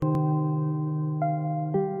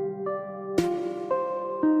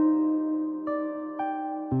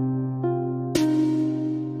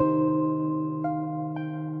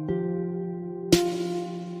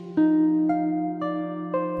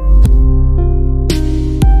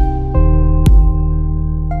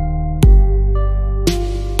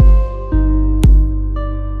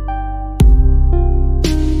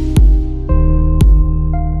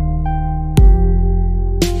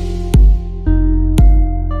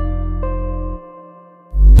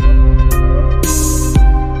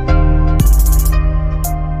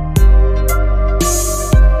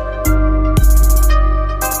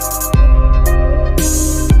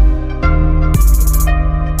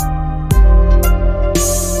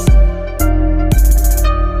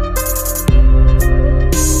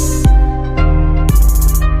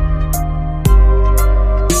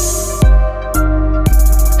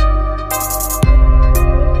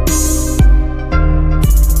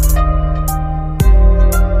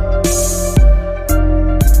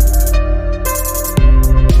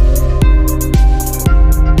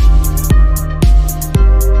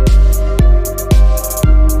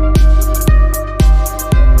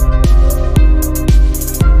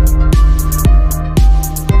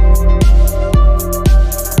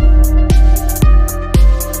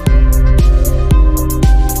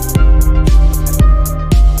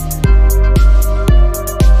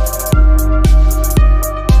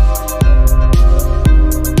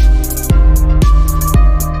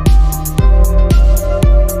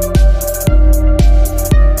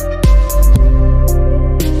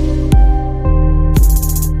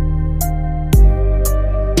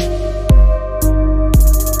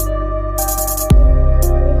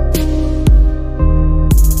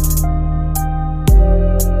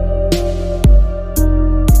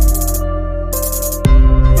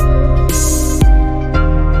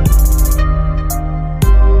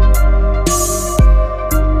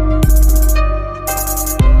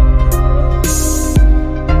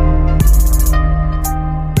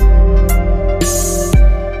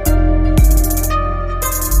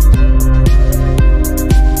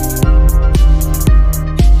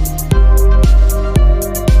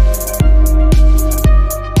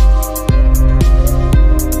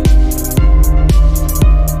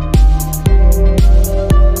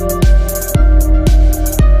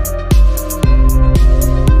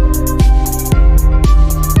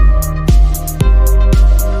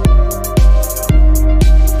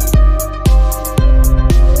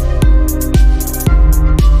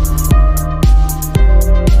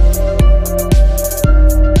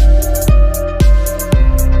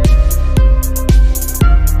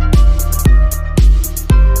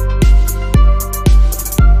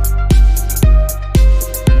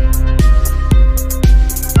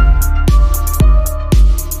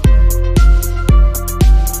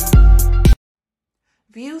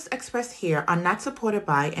views expressed here are not supported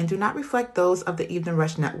by and do not reflect those of the Evening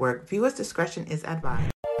Rush Network. Viewers' discretion is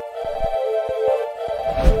advised.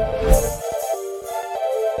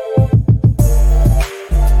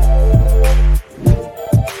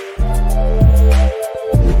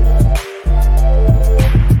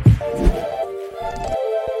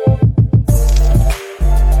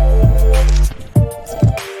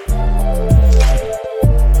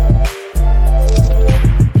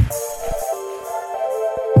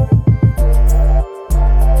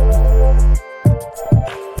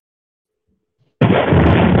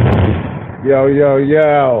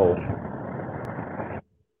 Yo.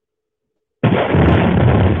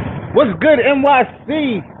 What's good,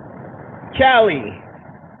 NYC, Cali,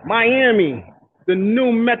 Miami, the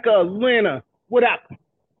new Mecca, Atlanta? What up?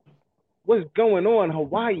 What's going on,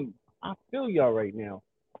 Hawaii? I feel y'all right now.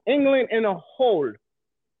 England in a whole.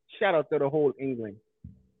 Shout out to the whole England.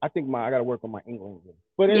 I think I got to work on my England.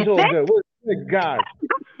 But it's all good. What's good, guys?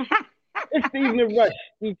 It's the Evening Rush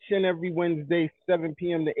each and every Wednesday, 7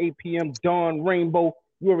 p.m. to 8 p.m. Dawn Rainbow.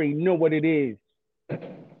 You already know what it is.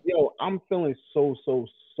 Yo, I'm feeling so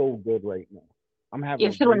good right now. I'm having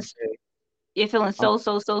You're feeling so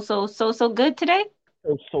good today?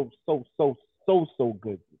 So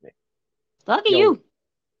good today. Lucky you.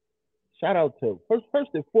 Shout out to first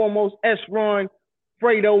and foremost, S-Ron,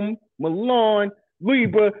 Fredo, Milan,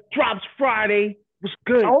 Libra, drops Friday. What's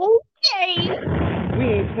good? Okay. We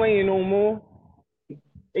ain't playing no more.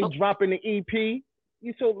 They dropping the EP.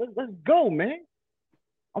 So let's go, man.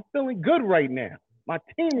 I'm feeling good right now. My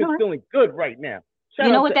team is feeling good right now. Shout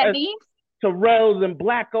you know what that means? Terrells and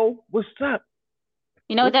Blacko. What's up?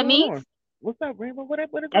 You know what that means? What's up, Rainbow? What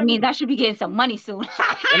that means I should be getting some money soon.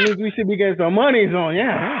 That means we should be getting some money soon,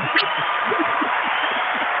 yeah.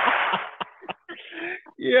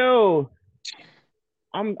 Yo,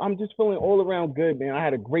 I'm just feeling all around good, man. I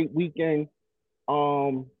had a great weekend.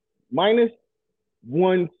 Minus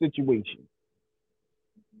one situation.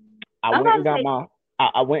 I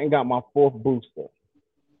went and got my fourth booster.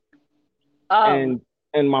 And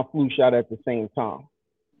my flu shot at the same time.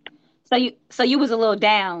 So you was a little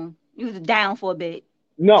down. You was down for a bit.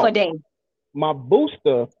 No. For a day. My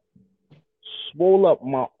booster swole up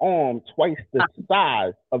my arm twice the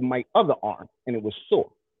size of my other arm, and it was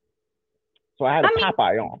sore. So I had a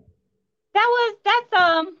Popeye arm. That's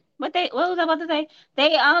what was I about to say?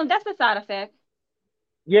 That's a side effect.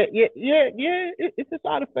 Yeah. It's a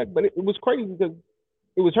side effect, but it was crazy because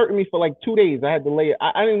it was hurting me for like 2 days. I had to lay.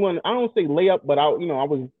 I don't say lay up, but I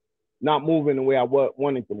was not moving the way I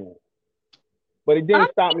wanted to move. But it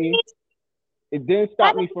didn't stop me. It didn't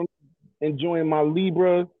stop me from enjoying my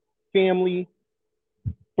Libra family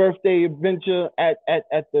birthday adventure at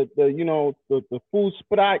the food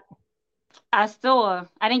spot. I saw.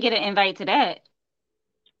 I didn't get an invite to that.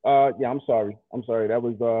 Yeah, I'm sorry. That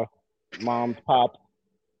was mom's pops,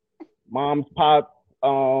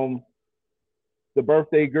 the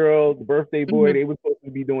birthday girl, the birthday boy. Mm-hmm. They were supposed to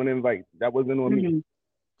be doing invites. That wasn't on me.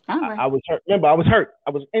 Right. I was hurt. Remember, I was hurt. I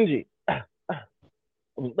was injured. I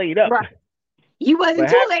was laid up. Right. You wasn't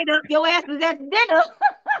too laid up. Your ass was at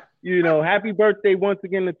dinner. Happy birthday once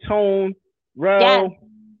again to Tone, Rel,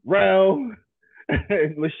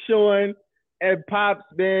 LaShawn, Ed Pops,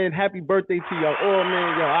 man. Happy birthday to y'all all,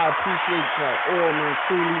 man. Yo, I appreciate y'all all, man,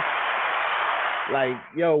 truly. Like,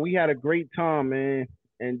 yo, we had a great time, man.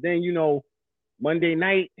 And then, Monday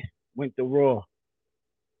night went to Raw.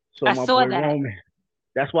 So I saw that. Roman.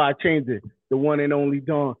 That's why I changed it. The one and only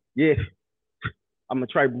Dawn. Yeah. I'm a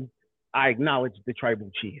tribal. I acknowledge the tribal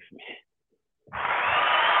chief, man.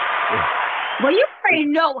 Yeah. Well, you already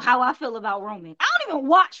know how I feel about Roman. I don't even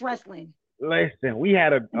watch wrestling. Listen, we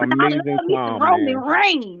had an amazing time. Roman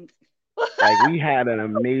Reigns. Like, we had an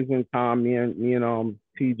amazing time, me and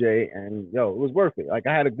TJ, and yo, it was worth it. Like,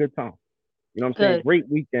 I had a good time. You know what I'm saying? Great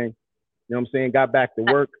weekend. You know what I'm saying? Got back to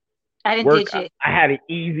work. I didn't ditch it. I had it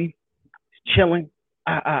easy, chilling.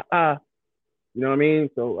 You know what I mean?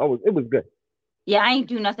 So it was good. Yeah, I ain't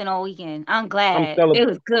do nothing all weekend. I'm glad. It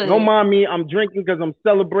was good. Don't mind me. I'm drinking because I'm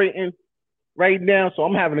celebrating right now. So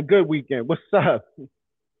I'm having a good weekend. What's up?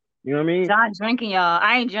 You know what I mean? So I'm drinking, y'all.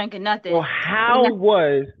 I ain't drinking nothing. So how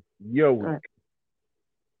was your week?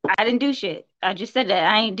 I didn't do shit. I just said that.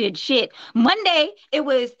 I ain't did shit. Monday, it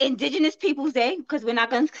was Indigenous Peoples Day, because we're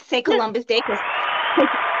not going to say Columbus Day, because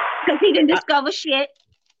he didn't discover shit.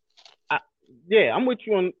 Yeah, I'm with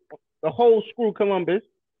you on the whole screw Columbus,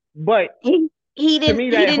 but he didn't. To me,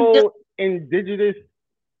 that whole Indigenous,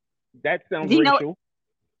 that sounds racial.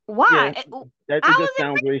 Why? Yeah, that just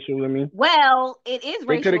sounds racial to me. Well, it is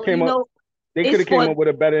racial. They could have came up with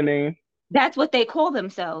a better name. That's what they call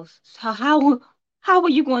themselves. So how How are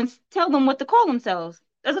you going to tell them what to call themselves?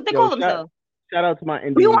 That's what they Yo, call themselves. shout out to my You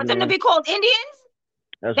Indians, want them to man. be called Indians?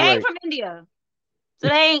 That's They ain't right. from India. So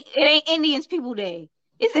it ain't Indians People Day.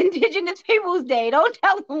 It's Indigenous Peoples Day. Don't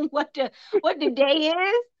tell them what the day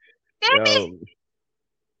is. Damn it. Yo,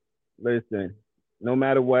 listen. No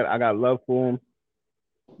matter what, I got love for them.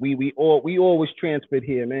 We always transferred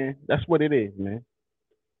here, man. That's what it is, man.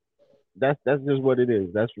 That's just what it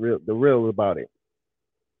is. That's real. The real about it.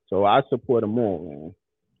 So I support them all,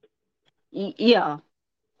 man. Yeah.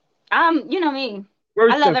 You know me. I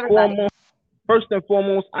First love and everybody. foremost, first and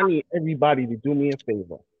foremost, I need everybody to do me a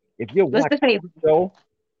favor. If you're What's the watching favor? the show,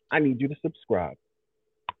 I need you to subscribe.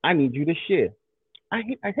 I need you to share. I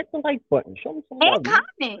hit the like button. Show me some And love, man.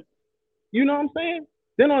 comment. You know what I'm saying?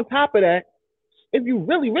 Then on top of that, if you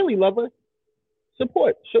really, really love us,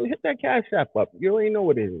 support. So hit that Cash App up. You already know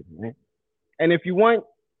what it is, man. And if you want,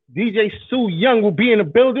 DJ Sue Young will be in the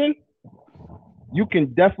building. You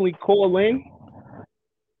can definitely call in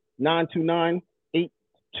 929-282-0266.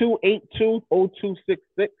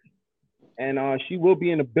 And she will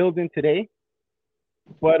be in the building today.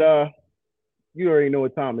 But you already know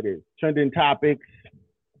what time it is. Trending topics.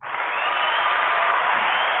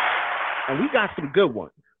 And we got some good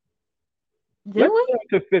ones. Let's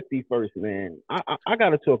go to 50 first, man. I got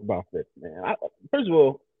to talk about 50, man. First of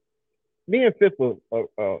all, me and 50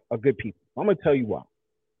 are good people. I'm going to tell you why.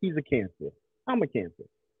 He's a Cancer. I'm a Cancer.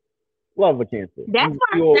 Love a Cancer. That's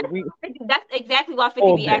exactly why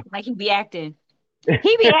 50 be acting like he be acting.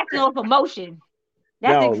 He be acting off emotion.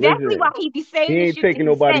 That's exactly why he be saying he ain't taking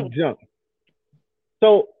nobody's junk.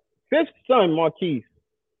 So, Fifth's son, Marquise.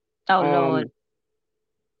 Oh, Lord.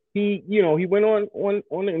 He went on the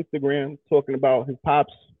Instagram talking about his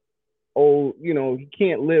pops. Oh, he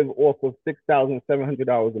can't live off of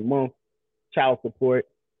 $6,700 a month child support.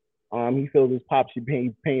 He feels his pops should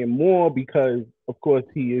be paying more because, of course,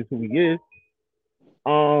 he is who he is.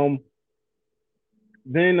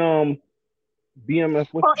 Then BMF.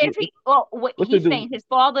 He's saying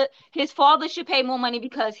his father should pay more money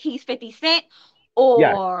because he's 50 Cent,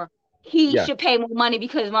 or he should pay more money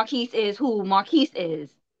because Marquise is who Marquise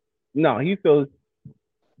is. No, he feels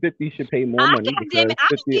 50 should pay more money because I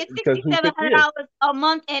get $6,700 a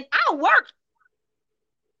month and I work.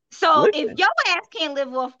 So if your ass can't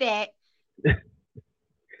live off that,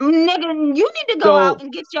 nigga, you need to go out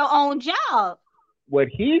and get your own job. What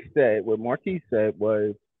Marquise said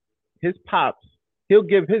was his pops, he'll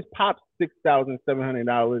give his pops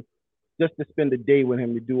 $6,700 just to spend a day with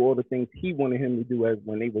him to do all the things he wanted him to do as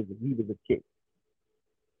when he was a kid.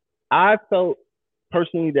 I felt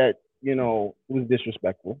personally that, it was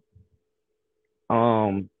disrespectful.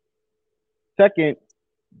 Second,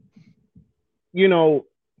 when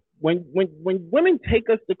women take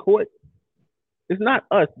us to court, it's not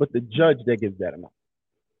us, but the judge that gives that amount.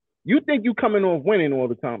 You think you coming off winning all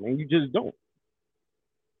the time, and you just don't.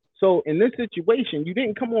 So in this situation, you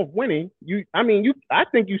didn't come off winning. I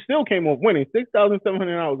think you still came off winning.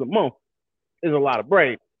 $6,700 a month is a lot of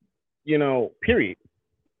bread, period.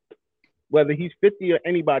 Whether he's 50 or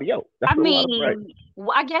anybody else. That's a lot of bread.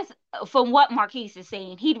 I guess from what Marquise is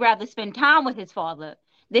saying, he'd rather spend time with his father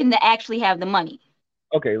than to actually have the money.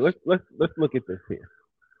 Okay, let's look at this here.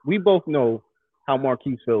 We both know how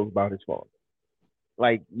Marquise feels about his father.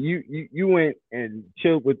 Like you went and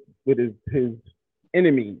chilled with his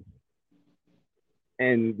enemies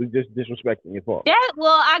and was just disrespecting your father.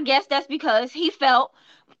 I guess that's because he felt,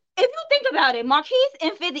 if you think about it, Marquise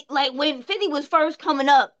and 50, like when 50 was first coming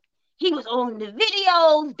up, he was on the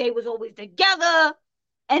videos, they was always together,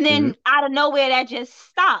 and then out of nowhere that just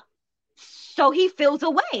stopped. So he feels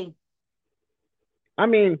away.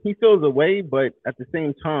 He feels away, but at the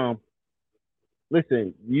same time,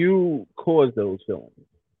 listen, you cause those feelings.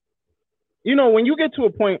 When you get to a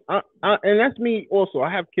point, and that's me also. I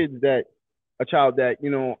have kids a child that,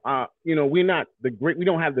 we're not we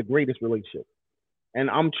don't have the greatest relationship. And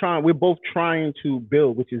we're both trying to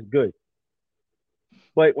build, which is good.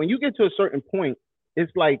 But when you get to a certain point,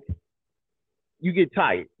 it's like you get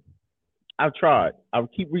tired. I've tried. I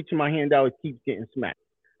would keep reaching my hand out, it keeps getting smacked.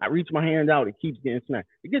 I reach my hand out, it keeps getting smacked.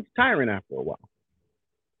 It gets tiring after a while.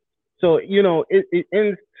 So, it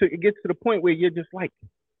gets to the point where you're just like,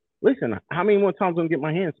 listen, how many more times I'm gonna get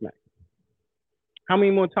my hand smacked? How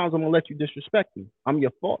many more times I'm gonna let you disrespect me? I'm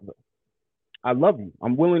your father. I love you.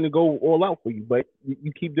 I'm willing to go all out for you, but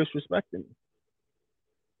you keep disrespecting me.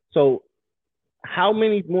 So how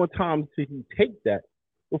many more times should he take that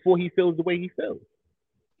before he feels the way he feels?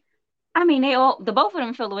 The both of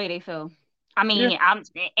them feel the way they feel.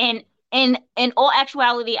 In all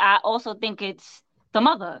actuality, I also think it's the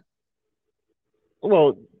mother.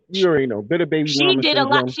 Well, You already know. Bitter baby mama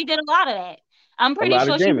syndrome. She did a lot of that. I'm A pretty lot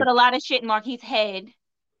sure of she damage. put a lot of shit in Marquis' head.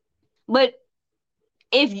 But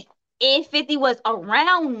if 50 was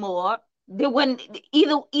around more, there wouldn't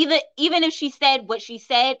even if she said what she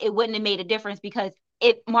said, it wouldn't have made a difference because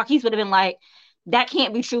Marquis would have been like, that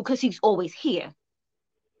can't be true because he's always here.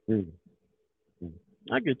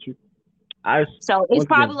 I get you. So it's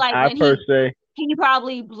probably like I when first say he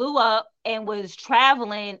probably blew up and was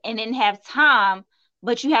traveling and didn't have time,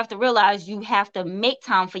 but you have to realize you have to make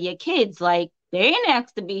time for your kids. Like, they ain't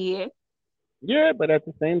asked to be here. yeah, but at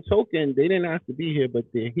the same token, they didn't have to be here, but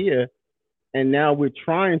they're here, and now we're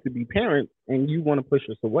trying to be parents, and you want to push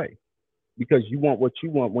us away because you want what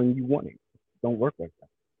you want when you want it. Don't work like that.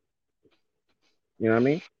 You know what I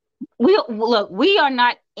mean? We are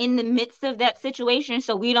not in the midst of that situation,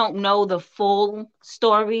 so we don't know the full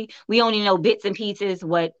story. We only know bits and pieces.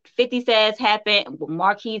 What 50 says happened, what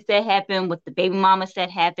Marquis said happened, what the baby mama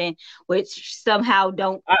said happened, which somehow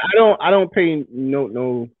don't. I don't pay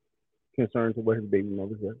no concern to what his baby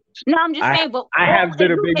mother said. No, I'm just saying. But I have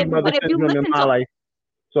bitter baby mother syndrome in my life,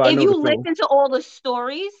 so I know. If you listen to all the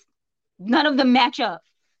stories, none of them match up.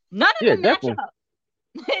 None of them match up.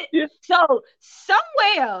 Yeah. So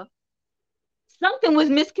somewhere something was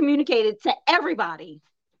miscommunicated to everybody.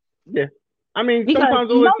 Yeah. I mean, because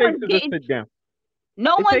sometimes all it takes is a sit down.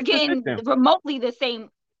 No one's getting remotely the same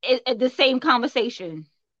conversation.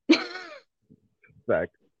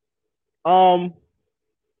 Fact.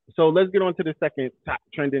 So let's get on to the second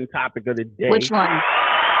trending topic of the day. Which one?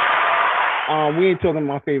 We ain't talking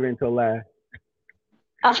my favorite until last.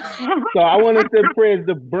 So I want to send prayers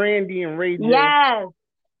to Brandy and Ray J. Yes.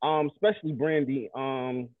 Especially Brandy.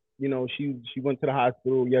 You know, she went to the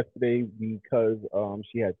hospital yesterday because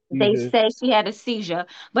she had seizures. They said she had a seizure,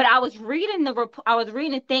 but I was reading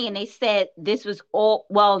the thing, and they said this was all,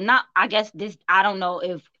 well, not, I guess this, I don't know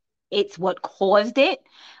if it's what caused it,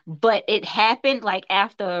 but it happened like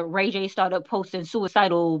after Ray J started posting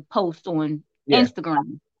suicidal posts on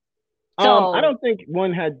Instagram. So I don't think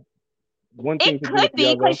one thing it could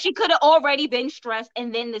be because she could have already been stressed,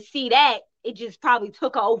 and then to see that, it just probably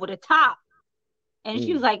took her over the top. And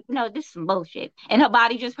she was like, no, this is some bullshit. And her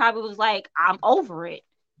body just probably was like, I'm over it.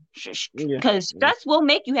 Because stress will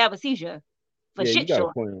make you have a seizure. For shit you got sure.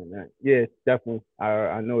 A point on that. Yeah, definitely.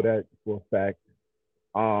 I know that for a fact.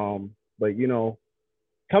 But you know,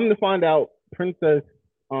 come to find out, Princess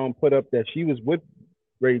put up that she was with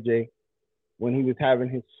Ray J when he was having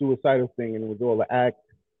his suicidal thing, and it was all an act.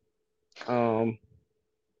 And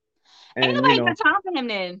ain't nobody got time for him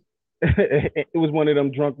then. It was one of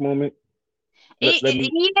them drunk moments. Let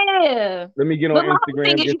me get on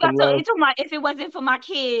Instagram. Get some love. If it wasn't for my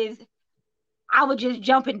kids, I would just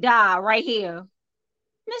jump and die right here.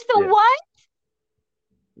 Mr. What?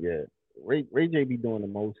 Yeah, Ray J be doing the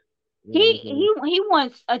most. He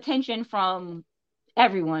wants attention from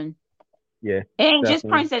everyone. Yeah, it ain't just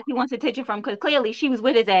Princess he wants attention from, because clearly she was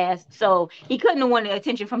with his ass, so he couldn't have wanted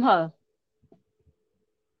attention from her.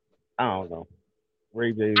 I don't know.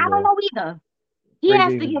 Ray J. I don't know either. He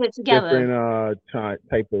has to get it together. Different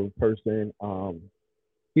type of person.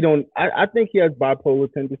 He don't. I think he has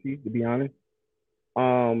bipolar tendencies, to be honest.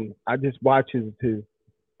 I just watch his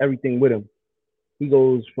everything with him. He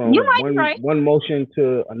goes from one emotion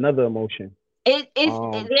to another emotion.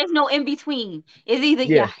 There's no in between. It's either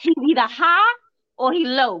he's either high or he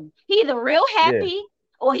low. He either real happy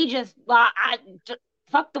or he just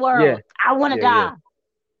fuck the world. Yeah. I want to die. Yeah.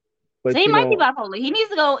 But so he might be bipolar. He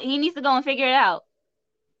needs to go and figure it out.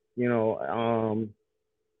 You know,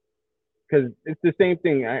 because it's the same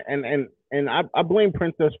thing, and I blame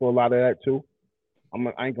Princess for a lot of that too.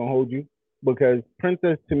 I ain't gonna hold you, because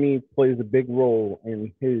Princess to me plays a big role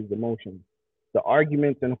in his emotions. The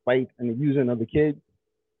arguments and the fights and the using of the kids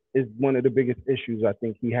is one of the biggest issues I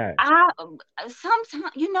think he has.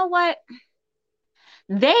 Sometimes, you know what?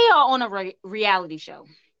 They are on a reality show,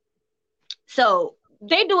 so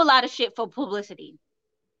they do a lot of shit for publicity.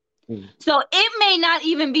 So it may not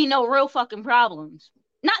even be no real fucking problems.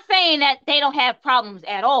 Not saying that they don't have problems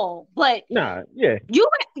at all, but you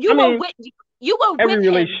were with every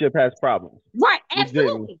relationship has problems, right?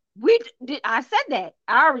 Absolutely. I said that.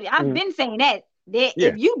 I've been saying that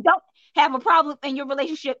if you don't have a problem in your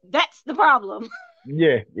relationship, that's the problem.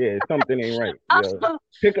 Yeah, something ain't right.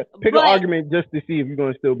 Pick an argument just to see if you're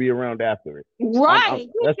gonna still be around after it. Right.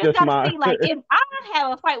 That's just gotta see, like, if I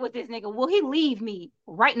have a fight with this nigga, will he leave me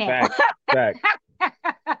right now? Fact.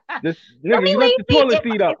 This nigga, you left the toilet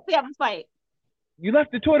seat up. We have a fight. You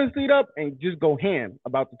left the toilet seat up, and just go ham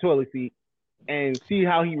about the toilet seat and see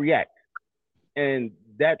how he reacts. And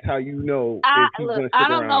that's how you know if he's Look, gonna I stick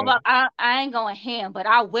don't know around. about I ain't going ham, but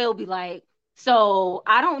I will be like, so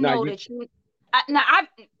I don't Now know you that you now I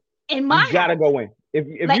in my you gotta house, go in.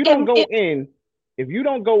 If like you don't go in, if you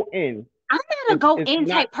don't go in, I'm not a go it's in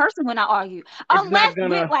not type person when I argue. it's Unless not we're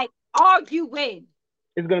gonna like arguing.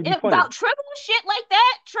 it's gonna be funny. About trivial shit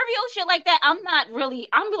like that, I'm not really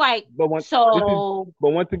I'm like, But once this is so but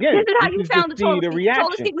once this again, is how this you is to found the see toilet the seat. The toilet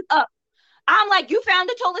reaction. seat was up. I'm like, you found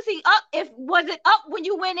the toilet seat up. If was it up when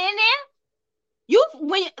you went in there?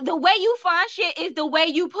 When the way you find shit is the way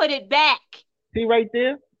you put it back. See right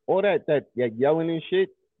there, all that yelling and shit,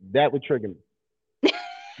 that would trigger me.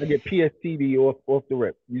 I get PSTD off the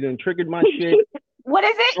rip. You done triggered my shit. What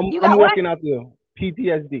is it? You I'm got walking out the door.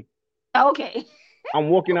 PTSD. Okay. I'm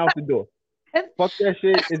walking out the door. Fuck that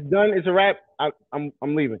shit. It's done. It's a wrap. I'm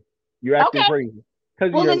leaving. You're acting Okay. crazy.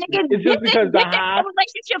 Well, the nigga, It's just because the high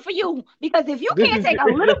relationship for you. Because if you this can't is take a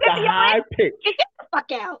it's little just bit the of high yelling, pitch. get the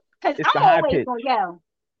fuck out. Because It's the I'm high always pitch. gonna yell.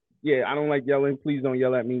 Yeah, I don't like yelling. Please don't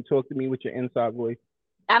yell at me. Talk to me with your inside voice.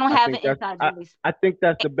 I don't have an inside voice. I think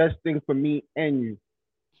that's the best thing for me and you.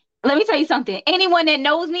 Let me tell you something. Anyone that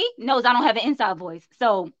knows me knows I don't have an inside voice.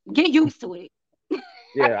 So get used to it.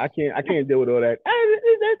 Yeah, I can't deal with all that.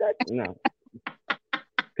 No.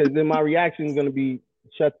 Because then my reaction is gonna be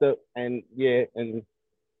shut up and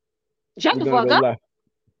shut we're the gonna fuck go up. left.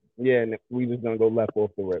 Yeah, and we just gonna go left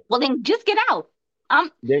off the rip. Well, then just get out. I'm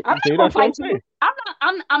not See, gonna that's what I'm fight you. saying.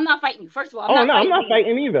 I'm not fighting you. First of all, I'm not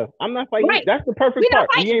fighting either. I'm not fighting. Right. That's the perfect part.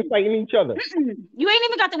 We ain't fighting each other. You ain't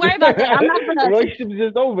even got to worry about that. I'm not gonna. The relationship's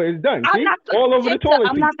just over. It's done. See? All over the toilet.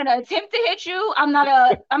 I'm not gonna attempt to hit you. I'm not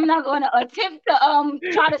gonna attempt to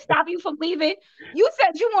try to stop you from leaving. You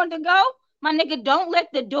said you wanted to go. My nigga, don't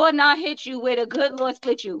let the door not hit you where the good Lord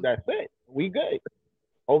split you. That's it. We good.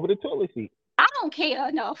 Over the toilet seat. I don't care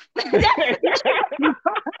enough. I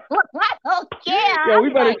don't care. Yo, we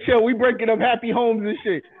better chill. We breaking up happy homes and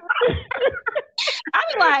shit.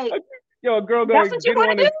 I'm like, yo, a girl gonna get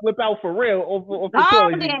on and flip out for real off the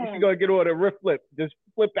toilet. She's gonna get on a riff flip. Just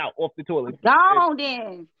flip out off the toilet. Go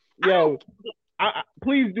then. Yo,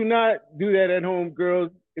 please do not do that at home,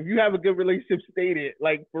 girls. If you have a good relationship, state it.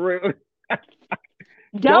 Like, for real.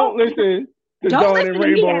 Don't listen to Dawn and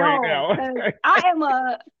Rainbow right now.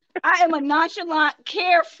 I am a nonchalant,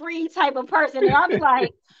 carefree type of person. And I'm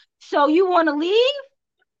like, so you want to leave?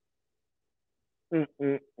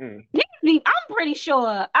 I'm pretty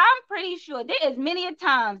sure there is many a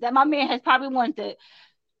times that my man has probably wanted to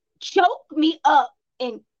choke me up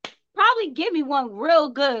and probably give me one real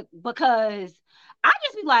good, because I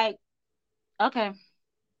just be like, okay,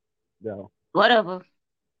 no, whatever.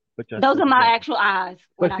 Those are my actual eyes.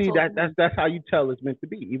 But see, that's how you tell it's meant to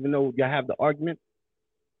be. Even though y'all have the argument,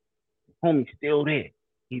 homie's still there.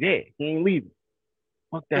 He there. He ain't leaving.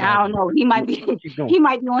 Fuck that. I don't know. He might be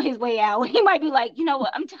on his way out. He might be like, you know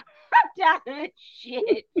what? I'm tired of this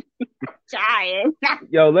shit. Tired.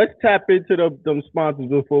 Yo, let's tap into them sponsors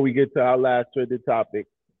before we get to our last trending topic.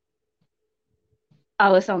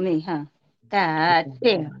 Oh, it's on me, huh? God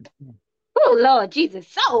damn. Oh, Lord Jesus.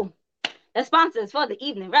 So, the sponsors for the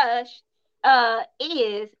evening rush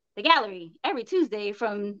is the gallery every Tuesday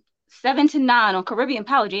from 7 to 9 on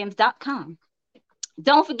CaribbeanPowerJams.com.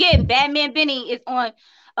 Don't forget, Batman Benny is on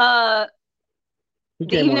the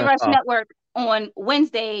Evening Rush Network on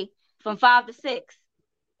Wednesday from 5 to 6.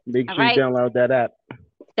 Make sure you download that app.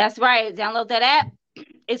 That's right. Download that app.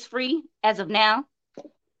 It's free as of now.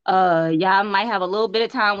 Y'all might have a little bit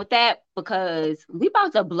of time with that because we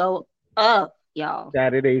about to blow up, y'all.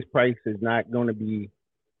 Saturday's price is not going to be.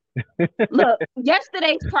 Look,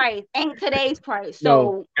 yesterday's price ain't today's price. So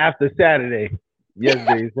no, after Saturday,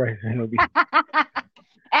 yesterday's price ain't going to be.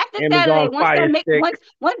 After Saturday,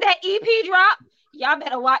 once that EP drop, y'all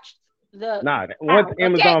better watch the. Nah, once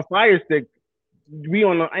Amazon Fire Stick, we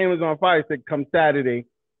on the Amazon Fire Stick come Saturday.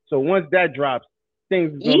 So once that drops,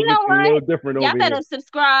 things gonna be a little different over here. Y'all better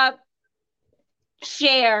subscribe,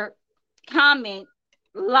 share, comment,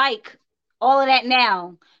 like, all of that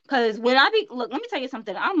now. Because when let me tell you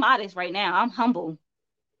something. I'm modest right now. I'm humble.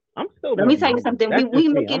 I'm still. Let me tell you something. We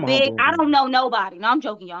make it big. Humble. I don't know nobody. No, I'm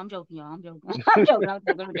joking, y'all. I'm joking. I'm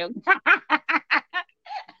joking.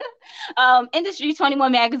 Industry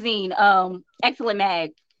 21 magazine. Excellent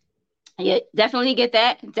mag. Yeah, definitely get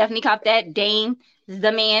that. Definitely cop that. Dane is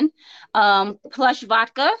the man. Plush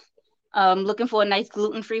vodka. Looking for a nice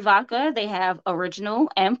gluten-free vodka. They have original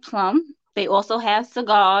and plum. They also have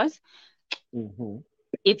cigars. Mm-hmm.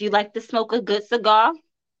 If you like to smoke a good cigar,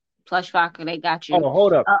 Plush vodka, they got you. Oh,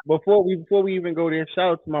 hold up. Before we even go there,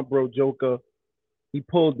 shout out to my bro Joker. He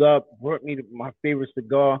pulled up, brought me my favorite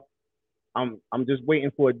cigar. I'm just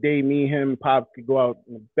waiting for a day me and him, Pops, could go out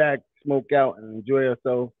in the back, smoke out, and enjoy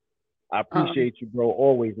ourselves. I appreciate you, bro.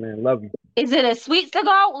 Always, man. Love you. Is it a sweet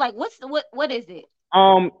cigar? Like, what is it?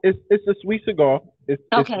 It's a sweet cigar.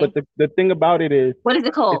 Okay. But the thing about it is, What is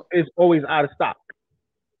it called? it's always out of stock.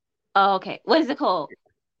 Oh, okay. What is it called?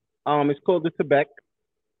 It's called the Tibet.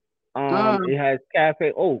 It has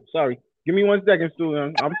cafe. Oh, sorry. Give me 1 second, Stu.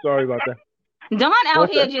 I'm sorry about that. Don out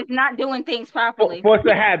here just not doing things properly. Force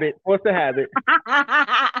a habit. But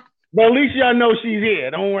at least y'all know she's here.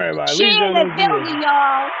 Don't worry about it. She's in the building,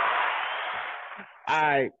 y'all. All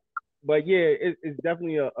right. But yeah, it's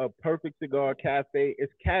definitely a perfect cigar cafe.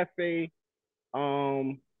 It's cafe,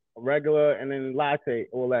 regular, and then latte,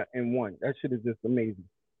 all that in one. That shit is just amazing.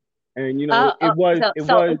 And it's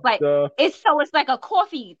like a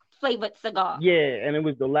coffee flavored cigar. Yeah, and it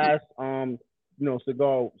was the last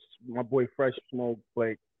cigar my boy Fresh smoked.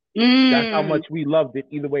 Like that's how much we loved it.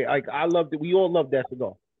 Either way, like I loved it. We all loved that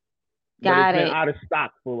cigar. But it's been out of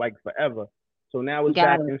stock for like forever. So now it's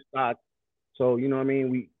back in stock. So you know what I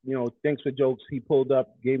mean? We thanks for jokes. He pulled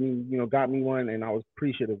up, gave me, got me one, and I was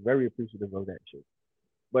very appreciative of that shit.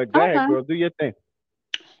 But go ahead, girl, do your thing.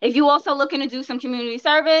 If you also looking to do some community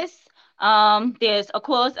service, there's of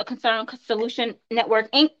course a Concern Solution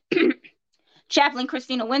Network Inc. Chaplain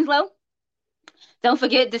Christina Winslow. Don't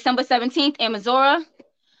forget December 17th in Missouri.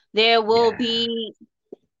 There will be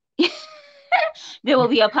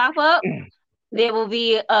a pop-up. There will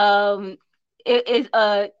be it is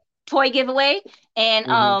a toy giveaway, and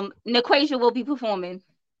Nequasia will be performing.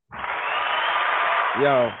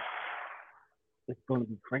 Yo, it's gonna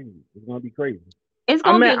be crazy. It's gonna be crazy. It's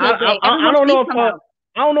gonna be a good day. I don't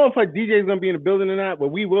know if her DJ is gonna be in the building or not, but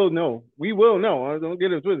we will know. We will know. Don't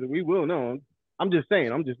get it twisted. We will know. I'm just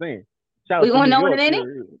saying. We gonna know in a minute.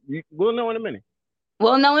 We'll know in a minute.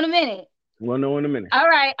 We'll know in a minute. All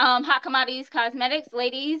right. Hot Commodities Cosmetics,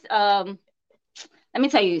 ladies. Let me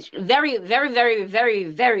tell you, very, very, very, very,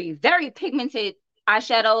 very, very pigmented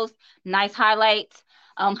eyeshadows, nice highlights,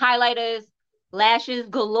 highlighters, lashes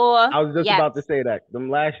galore. I was just about to say that. Them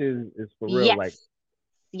lashes is for real. Yes.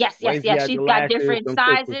 Like yes. She's got different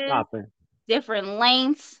sizes, different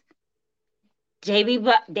lengths.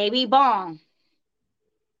 Baby Bomb.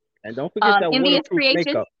 And don't forget that waterproof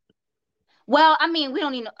makeup. Well, I mean,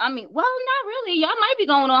 not really. Y'all might be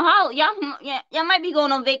going on y'all might be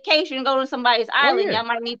going on vacation, go to somebody's island. Yeah. Y'all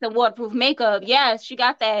might need some waterproof makeup. Yes, she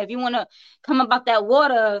got that. If you want to come about that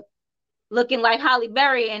water looking like Halle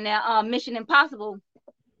Berry in that Mission Impossible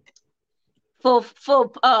full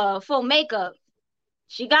makeup,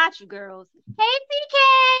 she got you, girls. Hey, CK.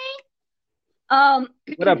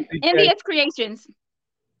 What up, CK? Envious Creations.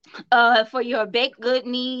 For your baked good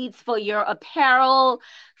needs, for your apparel,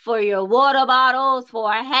 for your water bottles,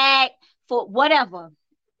 for a hat, for whatever.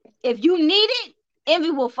 If you need it, Envy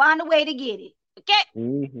will find a way to get it. Okay?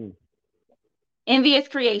 Envious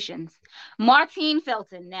Creations. Martine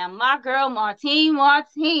Felton. Now, my girl, Martine.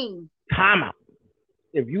 Time out.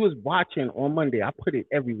 If you was watching on Monday, I put it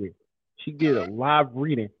everywhere. She did a live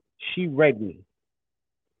reading. She read me.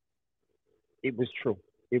 It was true.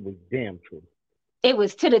 It was damn true. It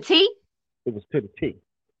was to the T? It was to the T.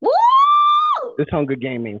 Woo! This Hunger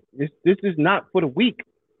Game ain't. This is not for the weak.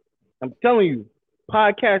 I'm telling you.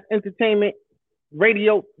 Podcast, entertainment,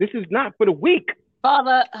 radio. This is not for the weak.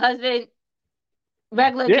 Father, husband,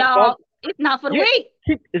 regular job. It's not for the weak.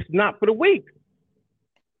 It's not for the weak.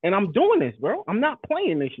 And I'm doing this, bro. I'm not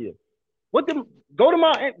playing this year. Go to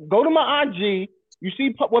my IG. You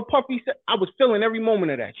see what Puffy said? I was feeling every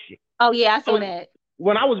moment of that shit. Oh yeah, I saw that.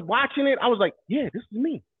 When I was watching it, I was like, yeah, this is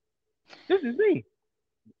me. This is me.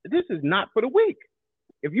 This is not for the weak.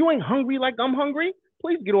 If you ain't hungry like I'm hungry,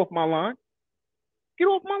 please get off my line. Get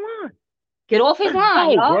off my line. Get off his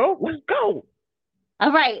line, y'all. Bro. Let's go.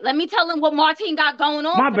 All right, let me tell him what Martine got going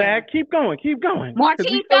on. My bad. Keep going.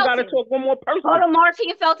 Martine Felton. Got to talk one more person. Go to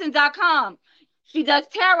MartineFelton.com. She does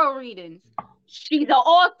tarot readings. She's an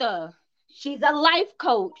author. She's a life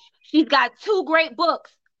coach. She's got 2 great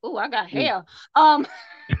books. Oh, I got hair.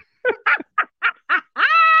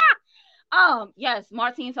 Yes,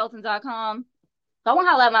 MartineFelton.com. Go and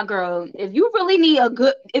holler at my girl. If you really need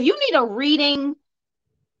if you need a reading,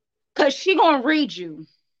 because she gonna read you.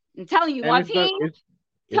 I'm telling you, Martine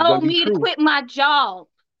told me to quit my job.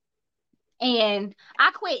 And I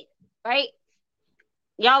quit, right?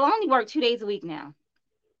 Y'all only work 2 days a week now.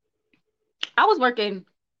 I was working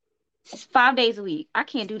 5 days a week. I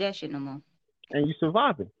can't do that shit no more. And you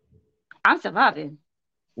surviving. I'm surviving.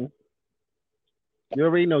 You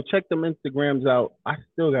already know. Check them Instagrams out. I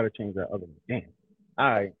still gotta change that other one. Damn. All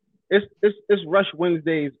right. It's Rush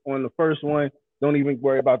Wednesdays on the first one. Don't even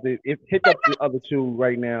worry about the. Hit up the other two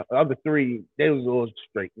right now. The other three, they was all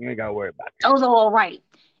straight. You ain't gotta worry about that. Those are all right.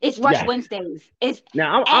 It's Rush Wednesdays. It's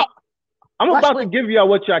now I'm about to give y'all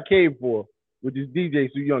what y'all came for, which is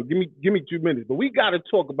DJ Sue Young. Give me 2 minutes, but we gotta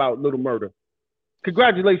talk about Little Murder.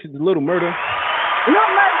 Congratulations to Little Murder.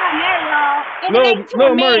 Little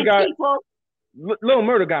Murder got married, y'all. Little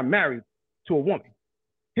Murder got married to a woman.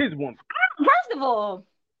 His woman. First of all,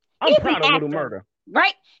 I'm proud of Little Murder.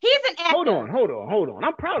 Right? He's an actor. Hold on.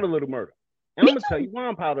 I'm proud of Little Murder. And I'm going to tell you why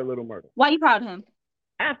I'm proud of Little Murder. Why are you proud of him?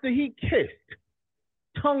 After he kissed,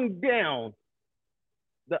 tongue down,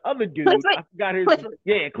 the other dude, Clifford. I forgot his name.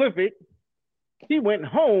 Yeah, Clifford. He went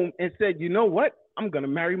home and said, you know what? I'm going to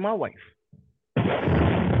marry my wife.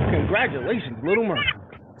 Congratulations, Little Murder.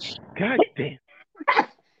 God damn.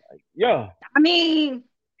 Yo. I mean,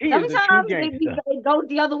 sometimes it goes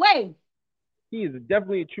the other way. He is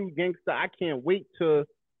definitely a true gangster. I can't wait to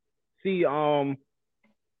see what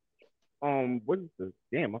is this?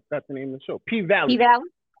 Damn, I forgot the name of the show. P-Valley.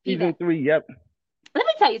 Season 3, yep. Let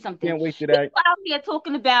me tell you something. Can't wait for that. People out here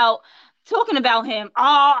talking about him.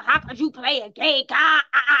 Oh, how could you play a gay guy?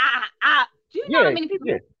 Do you know how many people?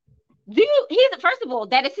 Yeah. First of all,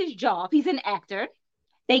 that is his job. He's an actor.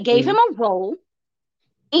 They gave him a role,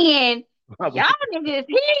 and y'all niggas,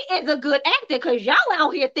 he is a good actor because y'all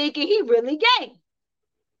out here thinking he really gay.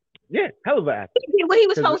 Yeah, hell of an actor. He did what he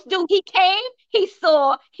was supposed to do. He came, he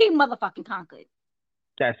saw, he motherfucking conquered.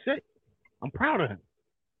 That's it. I'm proud of him.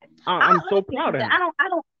 I'm so proud of him.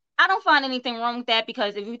 I don't find anything wrong with that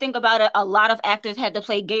because if you think about it, a lot of actors had to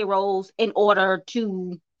play gay roles in order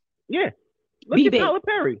to Look at Tyler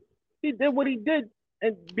Perry. He did what he did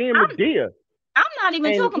and being Madea. I'm not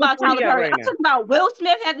even talking about Tyler Perry. I'm talking about Will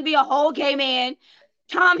Smith had to be a whole gay man.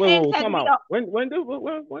 Tom Hanks had to be when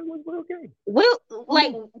was Will gay? Will,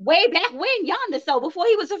 like way back when, yonder. So before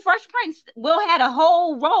he was a Fresh Prince, Will had a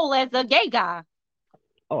whole role as a gay guy.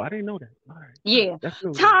 Oh, I didn't know that. All right. Yeah.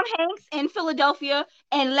 Tom Hanks in Philadelphia.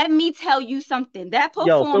 And let me tell you something. That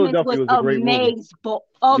performance was amazing.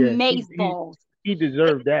 He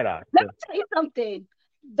deserved that. Let me tell you something.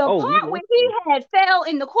 The part when he had fell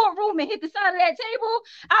in the courtroom and hit the side of that table,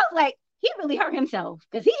 I was like, he really hurt himself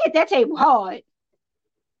because he hit that table hard.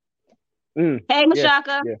 Hey,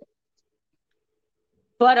 Mashaka. Yeah.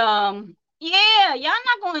 But y'all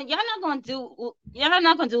not gonna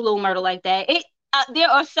do Little Murder like that. There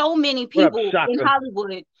are so many people in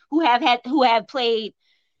Hollywood who have played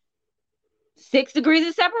 6 Degrees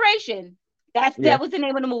of Separation. That was the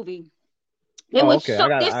name of the movie.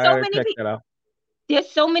 There's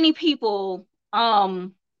so many people,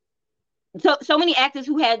 so many actors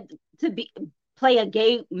who had to play a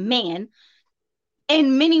gay man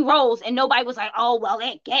in many roles, and nobody was like, "Oh, well,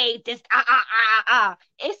 that gay."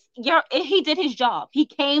 He did his job. He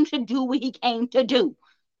came to do what he came to do.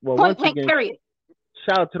 Well, point blank, period.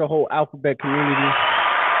 Shout out to the whole Alphabet community.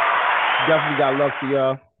 Definitely got love for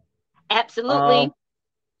y'all. Absolutely.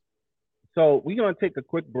 So we're gonna take a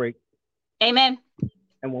quick break. Amen.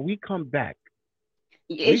 And when we come back,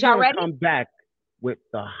 y'all ready? Come back with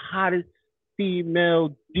the hottest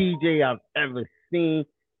female DJ I've ever seen,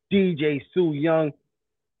 DJ Sue Young.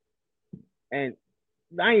 And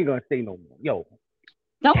I ain't gonna say no more. Yo,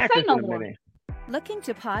 don't say no more. Looking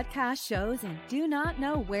to podcast shows and do not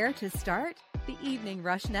know where to start? The Evening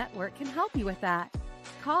Rush Network can help you with that.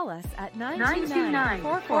 Call us at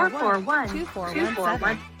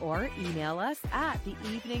 929-441-2417 or email us at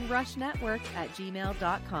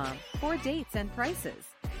theeveningrushnetwork@gmail.com for dates and prices.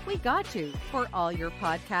 We got you for all your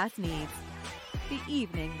podcast needs. The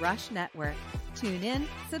Evening Rush Network. Tune in,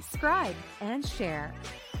 subscribe, and share.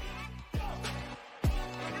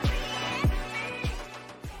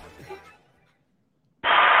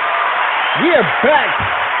 We are back.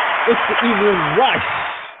 It's the Evening Rush.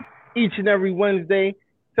 Each and every Wednesday,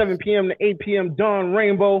 7 p.m. to 8 p.m. Dawn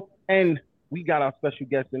Rainbow. And we got our special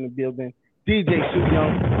guest in the building, DJ Sue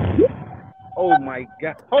Young. Oh my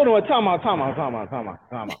God. Hold on, time out.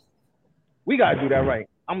 We gotta do that right.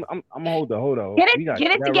 I'm hold on. Get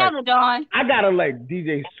it together, right. Dawn. I gotta let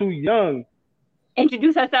DJ Sue Young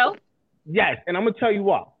introduce herself. Yes, and I'm gonna tell you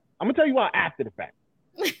why. After the fact.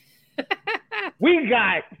 We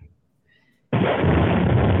got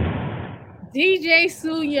DJ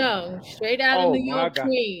Sue Young, straight out of New York,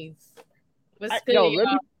 Queens. What's good,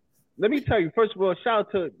 let me tell you, first of all, shout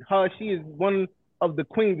out to her. She is one of the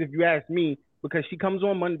queens, if you ask me, because she comes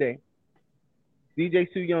on Monday. DJ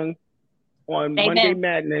Sue Young on Monday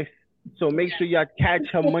Madness. So make sure y'all catch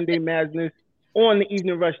her Monday Madness on the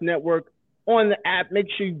Evening Rush Network, on the app.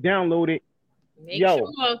 Make sure you download it.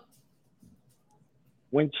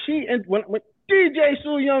 When DJ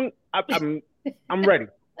Sue Young, I'm ready.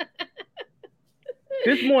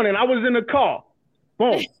 This morning, I was in the car.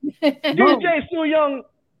 Boom. DJ Soo Young,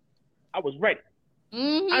 I was ready.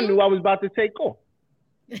 Mm-hmm. I knew I was about to take off.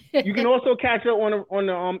 You can also catch her on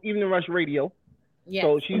the Evening Rush Radio. Yes.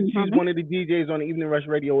 So she's one of the DJs on the Evening Rush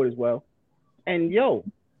Radio as well. And yo,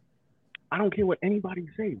 I don't care what anybody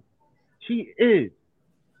says. She is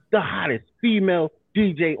the hottest female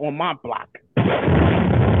DJ on my block.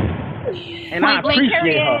 And I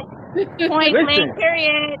appreciate her. Point blank,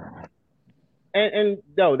 period. And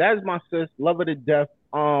yo, that's my sis, love her to death.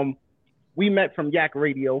 We met from Yak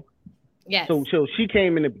Radio. Yes. So she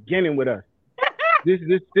came in the beginning with us. This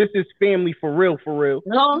is family for real.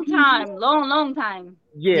 Long time.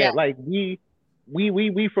 Yeah, like we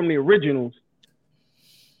from the originals.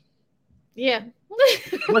 Yeah.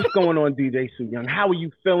 What's going on, DJ Soo Young? How are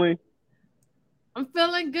you feeling? I'm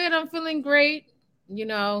feeling good. I'm feeling great. You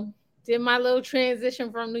know, did my little transition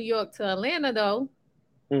from New York to Atlanta though.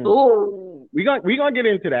 Oh, we gonna get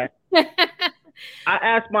into that. I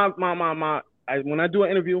asked my when I do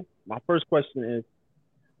an interview, my first question is,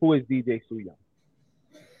 who is DJ Soo Young?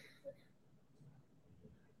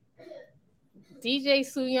 DJ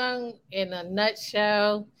Soo Young in a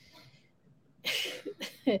nutshell.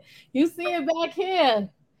 You see it back here.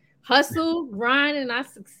 Hustle, grind, and I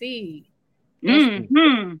succeed.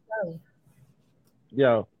 mm-hmm.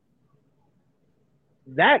 Yo,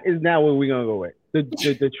 that is now where we're gonna go with.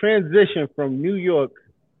 The transition from New York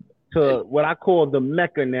to what I call the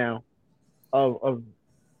Mecca now of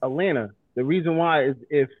Atlanta. The reason why is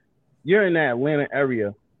if you're in that Atlanta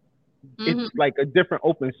area, it's like a different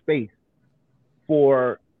open space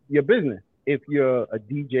for your business. If you're a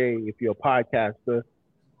DJ, if you're a podcaster,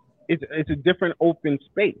 it's a different open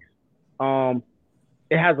space.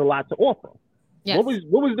 It has a lot to offer. Yes. What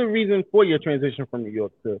was the reason for your transition from New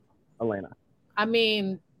York to Atlanta? I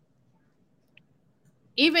mean,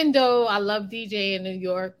 even though I love DJ in New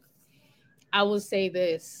York, I will say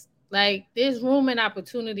this. Like, there's room and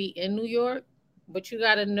opportunity in New York, but you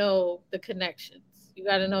got to know the connections. You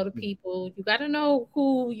got to know the people. You got to know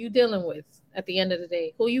who you're dealing with at the end of the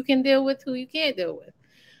day, who you can deal with, who you can't deal with.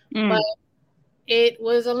 But it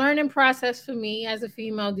was a learning process for me as a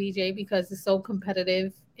female DJ because it's so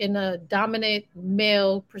competitive in a dominant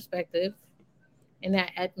male perspective in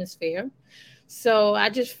that atmosphere. So I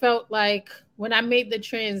just felt like when I made the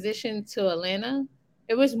transition to Atlanta,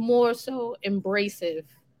 it was more so embracive.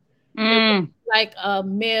 It was like a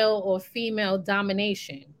male or female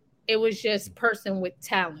domination. It was just person with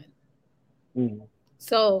talent.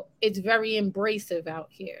 So it's very embracive out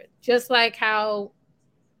here. Just like how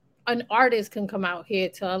an artist can come out here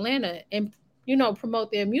to Atlanta and, you know, promote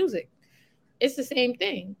their music. It's the same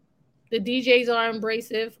thing. The DJs are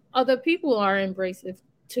embracive. Other people are embracive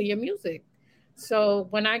to your music. So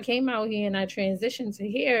when I came out here and I transitioned to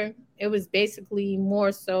here, it was basically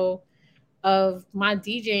more so of my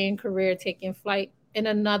DJing career taking flight in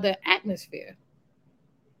another atmosphere.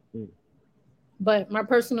 But my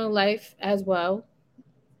personal life as well,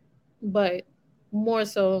 but more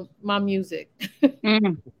so my music.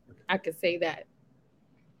 I could say that.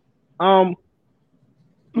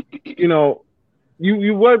 You know,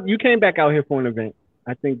 you came back out here for an event,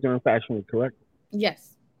 I think during Fashion Week, correct?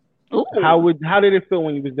 Yes. Ooh. How did it feel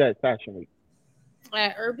when you was at Fashion Week?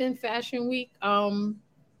 At Urban Fashion Week, and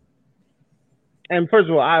first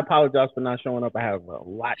of all, I apologize for not showing up. I have a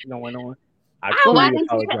lot going on.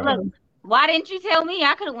 Why didn't you tell me?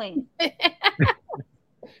 I could have went.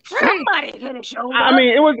 Somebody could have shown up. I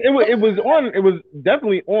mean, it was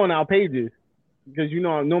definitely on our pages because, you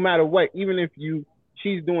know, no matter what, even if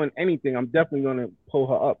she's doing anything, I'm definitely gonna pull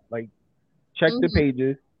her up. Like, check the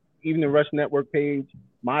pages, even the Rush Network page.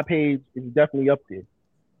 My page is definitely up there.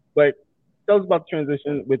 But tell us about the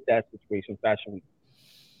transition with that situation, Fashion Week.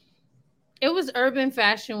 It was Urban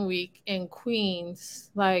Fashion Week in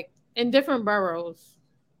Queens, like in different boroughs.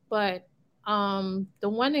 But the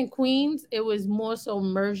one in Queens, it was more so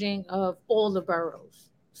merging of all the boroughs.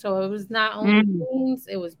 So it was not only Queens,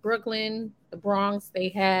 it was Brooklyn, the Bronx. They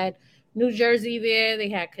had New Jersey there, they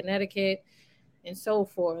had Connecticut, and so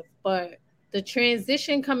forth. But the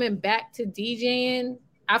transition coming back to DJing,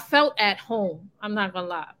 I felt at home. I'm not gonna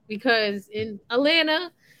lie, because in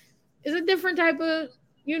Atlanta, it's a different type of,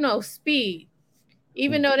 you know, speed.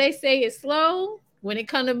 Even though they say it's slow, when it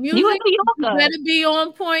comes to music, you better be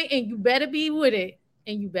on point and you better be with it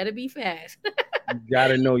and you better be fast. You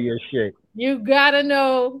gotta know your shit. You gotta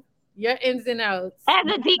know your ins and outs. As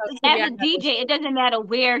a DJ, it doesn't matter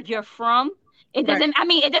where you're from. It doesn't. Right. I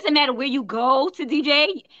mean, it doesn't matter where you go to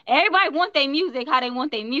DJ. Everybody want their music how they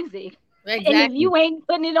want their music. Exactly. And if you ain't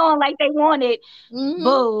putting it on like they want it,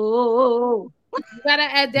 boo. You gotta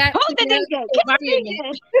adapt Who's to the your DJ? Kick the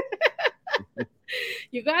environment. DJ.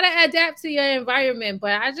 You gotta adapt to your environment.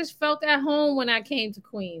 But I just felt at home when I came to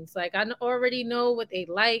Queens. Like I already know what they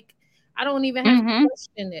like. I don't even have to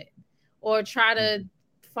question it or try to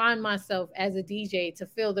find myself as a DJ to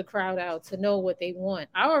fill the crowd out, to know what they want.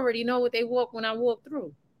 I already know what they want when I walk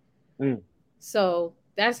through. So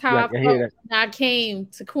that's how I felt when I came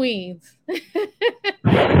to Queens. That's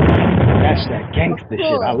that gangster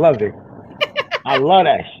shit. I love it. I love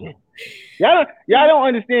that shit. Y'all don't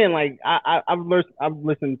understand. Like I've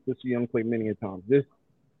listened to Young Play many a times. This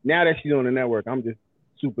now that she's on the network, I'm just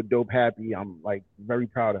super dope happy. I'm like very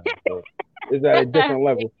proud of her. So it's at a different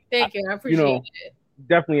level. Thank you. I appreciate it.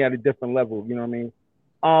 Definitely at a different level. You know what I mean?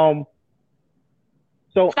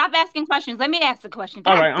 So stop asking questions. Let me ask the question.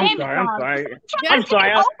 All right, I'm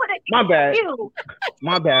sorry. My bad.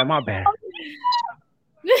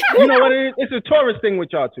 You know what it is? It's a tourist thing with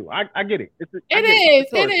y'all too. I get it. It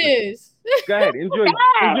is. Go ahead. Enjoy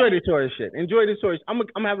the tourist shit. Enjoy the tourist. I'm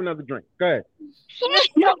having another drink. Go ahead. No,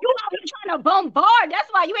 you always trying to bombard. That's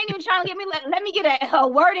why you ain't even trying to get me. Let me get a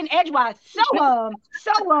word in edgewise. I'm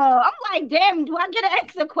like, damn. Do I get an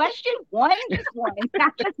extra question? Just one. I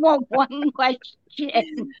just want one question.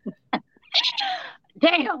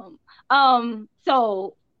 Damn.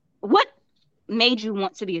 So, what made you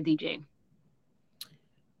want to be a DJ?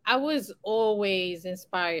 I was always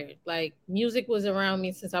inspired. Like music was around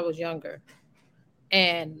me since I was younger.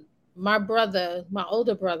 And my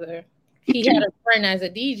older brother, he had a friend as a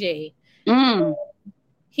DJ. So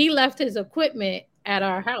he left his equipment at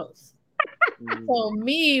our house. So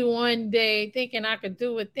me one day thinking I could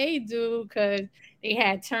do what they do, because they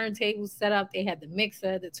had turntables set up. They had the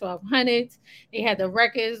mixer, the 1200s. They had the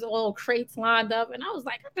records, all crates lined up. And I was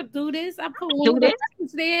like, I could do this. I put one of the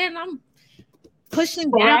records there and I'm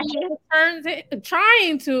pushing down the turntable,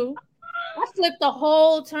 trying to. I flipped the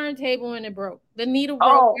whole turntable and it broke. The needle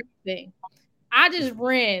broke, everything. I just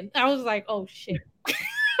ran. I was like, oh shit.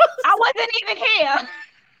 I wasn't even here.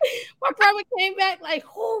 My brother came back like,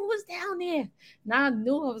 who was down there? Now I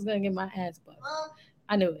knew I was going to get my ass busted.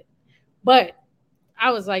 I knew it. But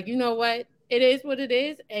I was like, you know what? It is what it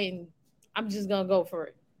is. And I'm just going to go for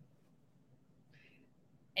it.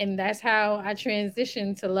 And that's how I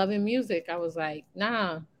transitioned to loving music. I was like,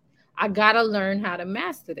 nah, I got to learn how to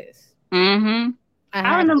master this. I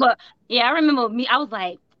remember me. I was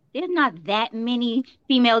like, there's not that many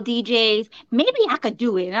female DJs. Maybe I could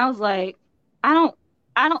do it. And I was like,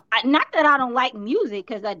 not that I don't like music,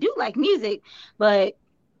 because I do like music, but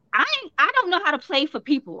I don't know how to play for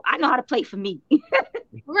people. I know how to play for me.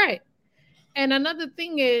 Right. And another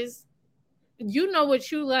thing is, you know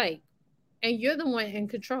what you like, and you're the one in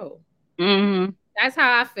control. That's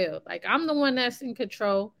how I feel. Like I'm the one that's in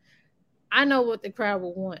control. I know what the crowd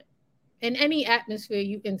will want in any atmosphere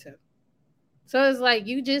you enter. So it's like,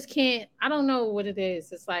 you just can't, I don't know what it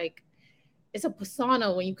is. It's like, it's a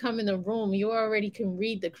persona. When you come in the room, you already can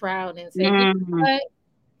read the crowd and say, you know what?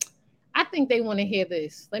 I think they want to hear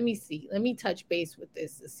this. Let me see. Let me touch base with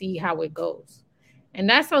this to see how it goes. And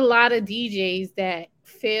that's a lot of DJs that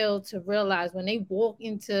fail to realize when they walk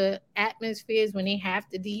into atmospheres, when they have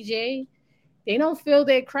to DJ, they don't fill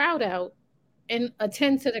their crowd out and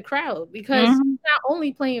attend to the crowd, because you're not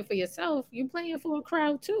only playing for yourself, you're playing for a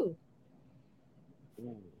crowd too.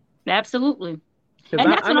 Absolutely.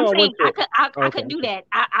 And that's what I'm saying. I could do that.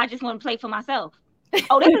 I just want to play for myself.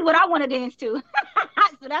 Oh, this is what I want to dance to.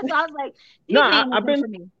 So that's why I was like,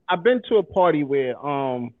 I've been to a party where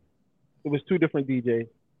it was two different DJs,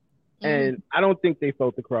 and I don't think they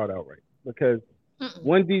felt the crowd out right, because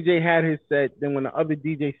one DJ had his set, then when the other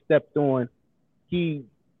DJ stepped on,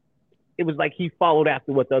 it was like he followed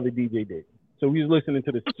after what the other DJ did. So he was listening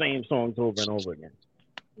to the same songs over and over again.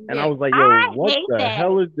 And I was like, yo, what the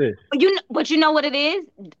hell is this? But you know what it is?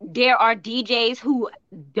 There are DJs who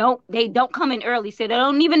don't come in early, so they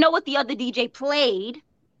don't even know what the other DJ played.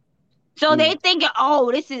 So they thinking,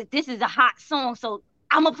 oh, this is a hot song, so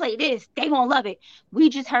I'm gonna play this. They gonna love it. We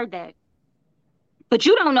just heard that. But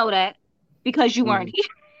you don't know that because you weren't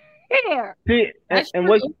here. See, and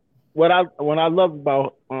what I love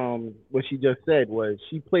about what she just said was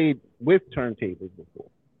she played with turntables before.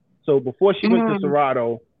 So before she went to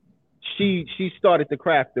Serato, she started to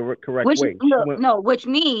craft the correct way. Which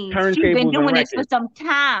means she's been doing this for some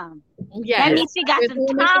time. Yeah, that means she got some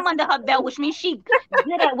time under her belt, which means she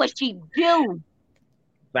good at what she do.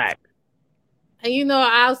 Fact. And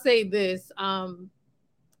I'll say this: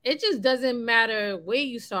 it just doesn't matter where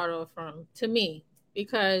you start off from, to me,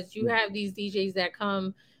 because you have these DJs that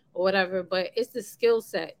come or whatever, but it's the skill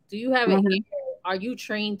set. Do you have an ear? Are you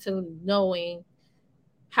trained to knowing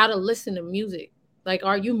how to listen to music? Like,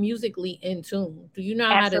 are you musically in tune? Do you know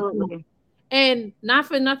how to do it? And not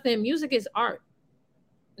for nothing, music is art.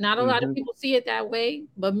 Not a lot of people see it that way,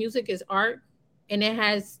 but music is art, and it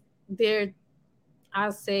has their,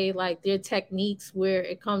 I'll say, like, their techniques where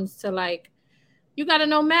it comes to, like, you got to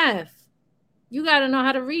know math, you got to know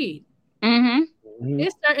how to read.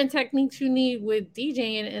 There's certain techniques you need with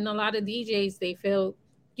DJing, and a lot of DJs, they fail,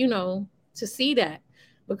 you know, to see that,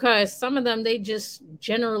 because some of them, they just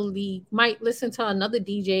generally might listen to another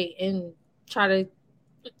DJ and try to,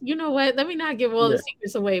 you know what? Let me not give all the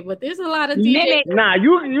secrets away, but there's a lot of DJs. Nah,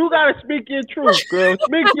 you gotta speak your truth, girl.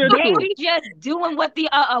 Speak your truth. They just doing what the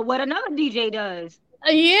what another DJ does.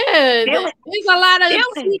 Yeah, there's a lot of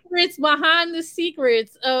secrets behind the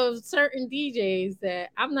secrets of certain DJs that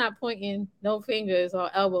I'm not pointing no fingers or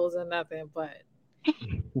elbows or nothing, but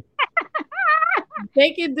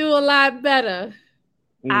they can do a lot better.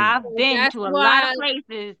 I've been to a lot of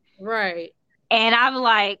places, right? And I'm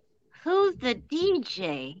like, who's the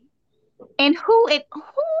DJ? And who?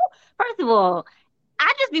 First of all,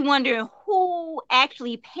 I just be wondering who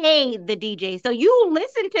actually paid the DJ. So you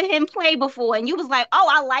listened to him play before, and you was like, "Oh,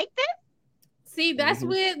 I like this." See, that's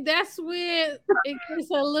where it gets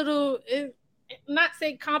a little, not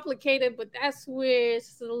say complicated, but that's where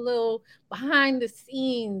it's a little behind the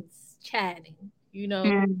scenes chatting. You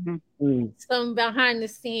know, some behind the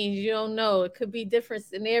scenes you don't know. It could be different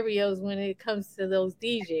scenarios when it comes to those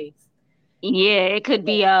DJs. Yeah, it could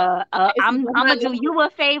be I'm gonna do you a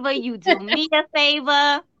favor, you do me a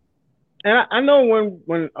favor. And I know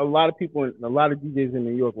when a lot of people, a lot of DJs in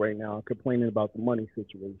New York right now are complaining about the money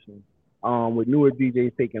situation. With newer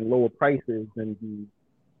DJs taking lower prices and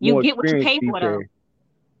you get what you pay for though.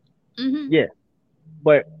 Yeah,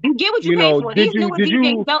 but you get what you pay for. Did you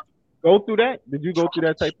go through that? Did you go through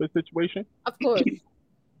that type of situation? Of course.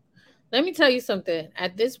 Let me tell you something.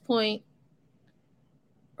 At this point,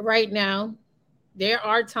 right now, there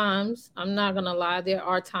are times, I'm not gonna lie, there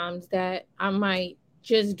are times that I might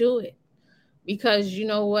just do it, because you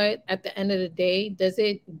know what, at the end of the day, does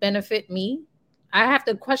it benefit me? I have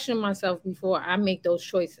to question myself before I make those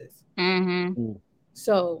choices.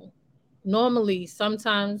 So normally,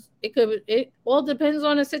 sometimes it all depends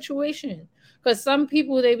on the situation, because some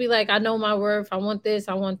people, they be like, I know my worth, I want this,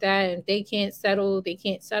 I want that, and they can't settle.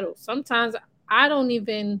 Sometimes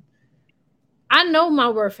I know my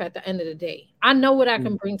worth at the end of the day. I know what I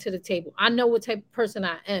can bring to the table. I know what type of person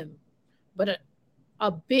I am. But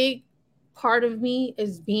a big part of me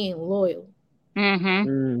is being loyal.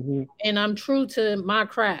 And I'm true to my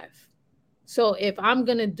craft. So if I'm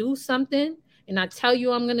going to do something and I tell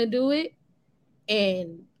you I'm going to do it,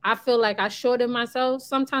 and I feel like I shorted myself,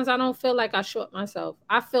 sometimes I don't feel like I short myself.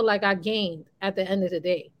 I feel like I gained at the end of the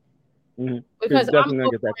day. Because I'm going to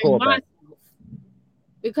get that call back.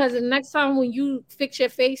 Because the next time when you fix your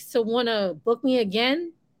face to want to book me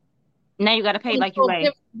again, now you got to pay like you right.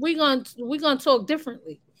 We're gonna talk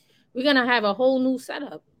differently. We're gonna have a whole new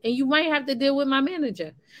setup, and you might have to deal with my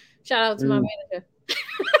manager. Shout out to my manager.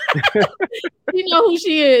 You know who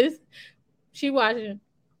she is. She watching.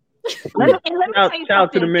 Let me tell you shout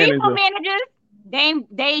out to the manager. People managers,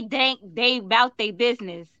 they about their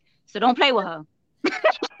business, so don't play with her.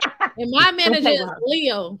 And my manager is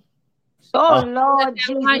Leo. Oh Lord,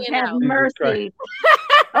 Jesus have mercy.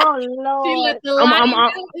 Oh Lord, she let the lion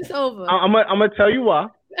out. It's over. I'm gonna tell you why.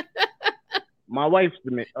 My wife's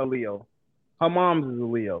a Leo. Her mom's is a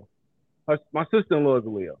Leo. My sister-in-law is a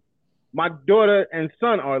Leo. My daughter and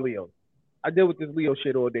son are Leos. I deal with this Leo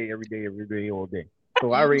shit all day, every day, all day.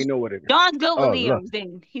 So I already know what it is. Don's good with Leos.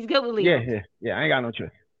 Then he's good with Leos. Yeah. I ain't got no choice.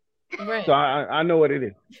 Right. So I know what it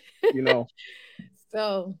is. You know.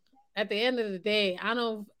 So at the end of the day,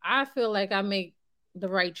 I feel like I make the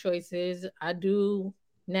right choices. I do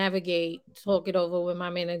navigate, talk it over with my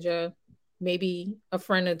manager, maybe a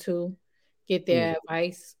friend or two, get their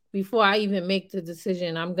advice before I even make the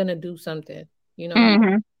decision. I'm going to do something, you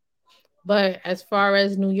know. But as far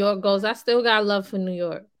as New York goes, I still got love for New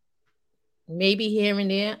York. Maybe here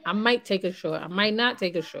and there, I might take a short. I might not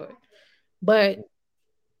take a short. But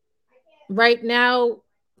right now,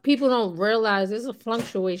 people don't realize there's a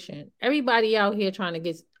fluctuation. Everybody out here trying to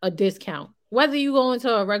get a discount. Whether you go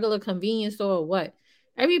into a regular convenience store or what,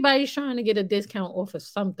 everybody's trying to get a discount off of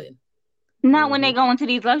something. Not when they go into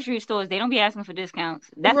these luxury stores. They don't be asking for discounts.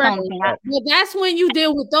 That's the only thing. Well, that's when you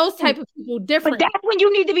deal with those type of people different. But that's when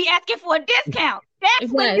you need to be asking for a discount.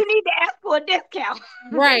 That's when you need to ask for a discount.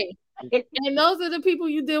 Right. And those are the people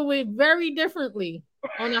you deal with very differently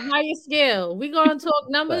on a higher scale. We're going to talk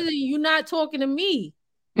numbers and you're not talking to me.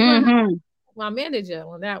 You're gonna have Mm-hmm. my manager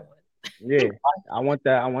on that one. Yeah, I want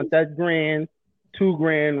that. I want that grand,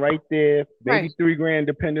 $2,000 right there, maybe Right. $3,000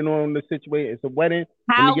 depending on the situation. It's a wedding.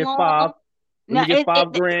 Let How me get long? five. Let No, me get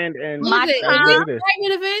 $5,000, and My Listen, that's time. what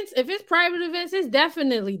it is. if it's private events, it's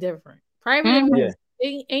definitely different. Private Mhm. events,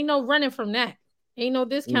 ain't no running from that. Ain't no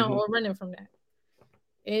discount Mhm. or running from that.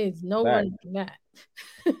 It's no Right. running from that.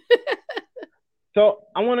 So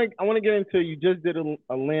I want to get into, you just did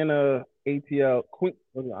Atlanta ATL Queen.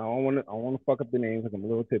 I don't want to fuck up the name because I'm a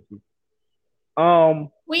little tipsy.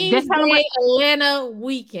 Queens time Day Atlanta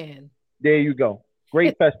weekend. There you go.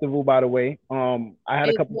 Great festival, by the way. I had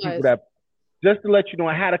a It couple people was. that, just to let you know,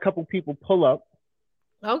 I had a couple people pull up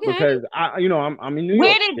Okay. because I'm in New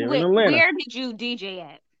York. They're in Atlanta. Where did you DJ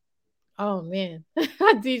at? Oh man,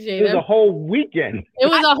 DJ. It was a whole weekend. It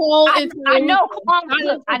was a whole. I know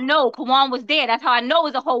Kawan was there. That's how I know it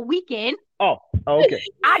was a whole weekend. Oh, okay.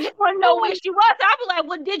 I just want to know where she was. I'll be like,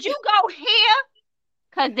 well, did you go here?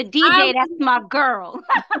 Because the DJ, that's my girl.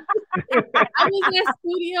 I was at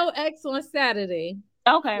Studio X on Saturday.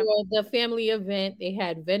 Okay. For the family event. They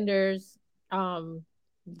had vendors.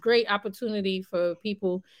 Great opportunity for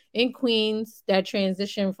people in Queens that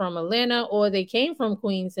transitioned from Atlanta, or they came from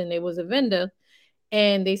Queens and there was a vendor,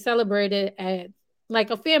 and they celebrated at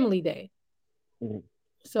like a family day. Mm-hmm.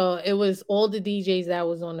 So it was all the DJs that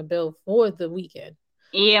was on the bill for the weekend.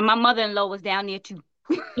 Yeah, my mother-in-law was down there too.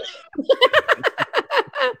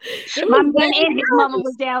 My man and his mama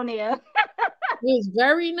was down there. It was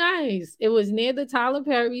very nice. It was near the Tyler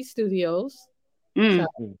Perry Studios. Mm.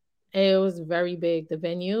 So it was very big. The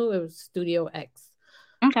venue, it was Studio X.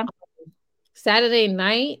 Okay. Saturday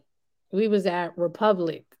night, we was at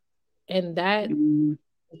Republic, and that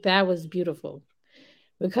was beautiful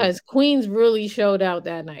because Queens really showed out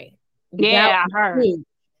that night. Yeah, I heard.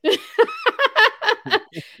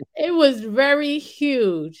 It was very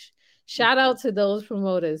huge. Shout out to those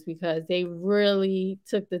promoters because they really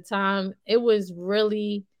took the time. It was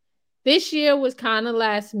really, this year was kind of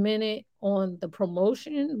last minute on the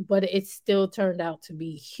promotion, but it still turned out to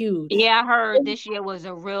be huge. Yeah, I heard this year was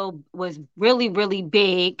really, really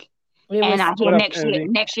big. And I hear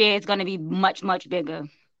next year it's going to be much, much bigger.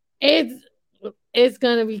 It's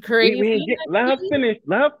going to be crazy. Let her finish.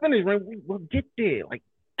 We'll get there. Like,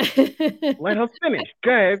 let her finish.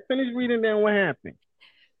 Go ahead. Finish reading down what happened.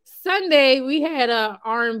 Sunday, we had a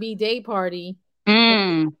R&B day party.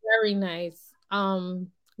 Very nice.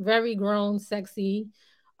 Very grown, sexy.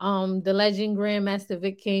 The legend Grandmaster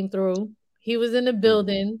Vic came through. He was in the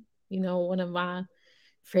building. You know, one of my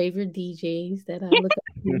favorite DJs that I look up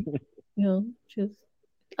to. You know, just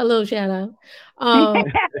a little shout out.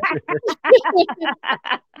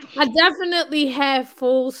 I definitely have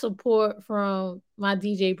full support from my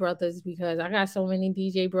DJ brothers because I got so many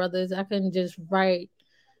DJ brothers. I couldn't just write.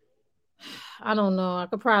 I don't know. I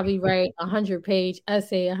could probably write 100-page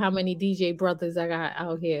essay of how many DJ brothers I got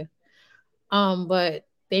out here. But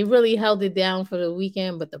they really held it down for the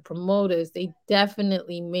weekend. But the promoters, they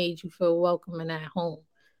definitely made you feel welcome and at home.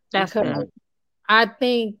 That's good. I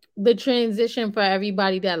think the transition for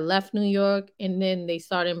everybody that left New York and then they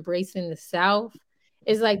start embracing the South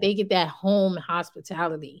is like they get that home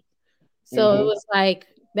hospitality. So it was like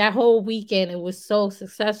that whole weekend, it was so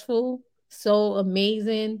successful, so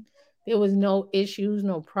amazing. There was no issues,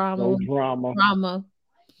 no problems, no drama.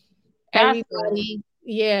 Everybody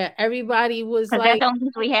was like, that don't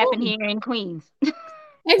usually happen here in Queens.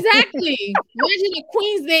 Exactly. Imagine a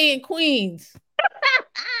Queens Day in Queens.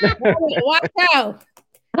 Watch out.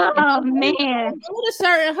 Oh man. Go to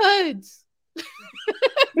certain hoods.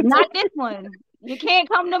 Not this one. You can't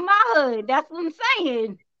come to my hood. That's what I'm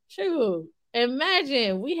saying. True.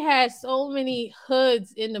 Imagine we had so many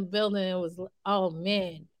hoods in the building. It was, oh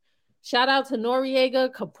man. Shout out to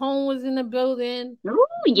Noriega. Capone was in the building. Ooh,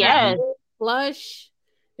 yes. Flush.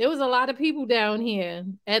 There was a lot of people down here.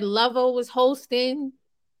 Ed Lovo was hosting.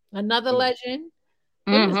 Another legend.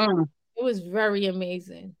 It was very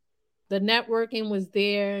amazing. The networking was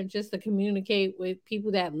there just to communicate with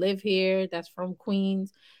people that live here, that's from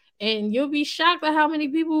Queens. And you'll be shocked at how many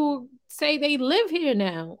people say they live here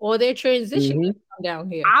now or they're transitioning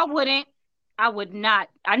down here. I would not.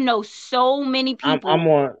 I know so many people. I'm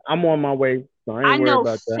on my way. So I know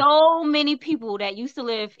so many people that used to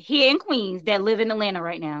live here in Queens that live in Atlanta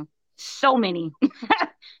right now. So many.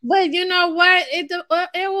 But you know what?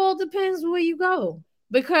 It all depends where you go.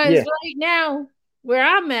 Because right now, where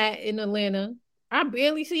I'm at in Atlanta, I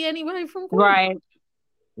barely see anybody from Queens. Right.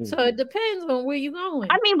 So it depends on where you're going.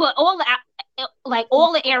 I mean, but like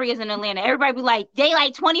all the areas in Atlanta. Everybody be like, they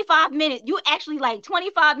like 25 minutes. You actually like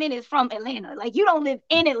 25 minutes from Atlanta. Like you don't live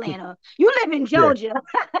in Atlanta. You live in Georgia,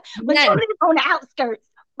 but you live on the outskirts.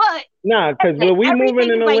 But nah, because where we moving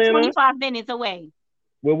in like Atlanta, 25 minutes away.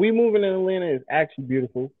 Where we moving in Atlanta is actually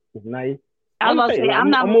beautiful. It's nice. I'm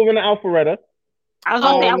moving to Alpharetta. I was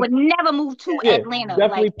gonna say I would never move to Atlanta.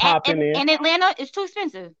 Definitely like, popping in. In Atlanta, it's too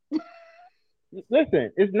expensive.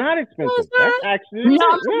 Listen, it's not expensive. No, it's not. That's actually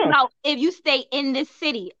no. If you stay in the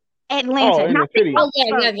city, Atlanta, in the city.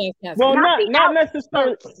 Yes. Well, not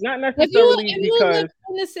necessarily if you because live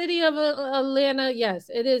in the city of Atlanta, yes,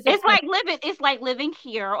 it is. It's like living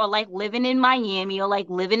here, or like living in Miami, or like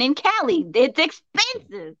living in Cali. It's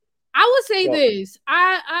expensive. I would say this.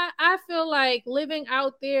 I feel like living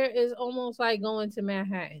out there is almost like going to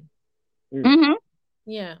Manhattan. Mm-hmm.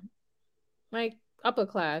 Yeah, like upper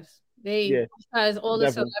class. Because all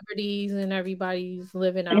the celebrities and everybody's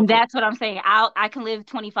living out. And that's what I'm saying. I can live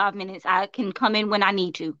 25 minutes. I can come in when I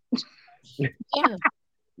need to. Yeah.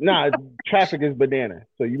 Nah, traffic is banana.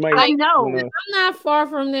 So you might. I know. I'm not far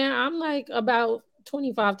from there. I'm like about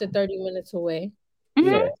 25 to 30 minutes away. Mm-hmm.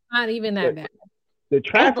 So it's not even that bad. The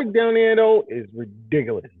traffic down there though is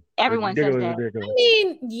ridiculous. Everyone says that. Ridiculous. I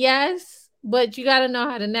mean, yes, but you got to know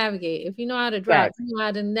how to navigate. If you know how to drive, you know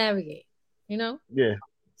how to navigate. You know. Yeah.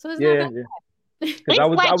 So it's not that bad. Because I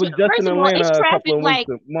was just in Atlanta a couple of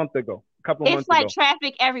months ago. It's like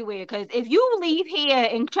traffic everywhere. Because if you leave here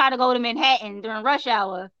and try to go to Manhattan during rush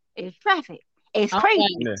hour, it's traffic. It's crazy.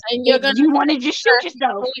 Yeah. And you want to just shoot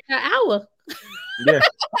yourself. An hour. Yeah.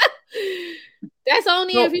 That's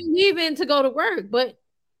only if you're leaving to go to work. But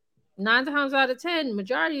 9 times out of 10,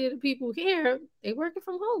 majority of the people here, they working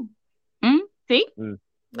from home. Mm-hmm. See?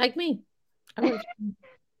 Like me.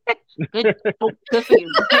 Good for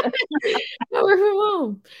you. I work from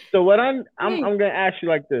home. So what I'm gonna ask you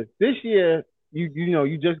like this. This year,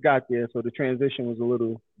 you just got there, so the transition was a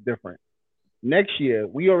little different. Next year,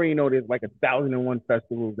 we already know there's like 1,001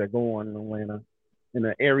 festivals that go on in Atlanta, in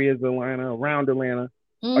the areas of Atlanta, around Atlanta.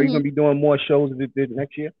 Mm-hmm. Are you gonna be doing more shows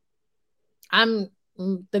next year?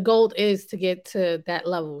 The goal is to get to that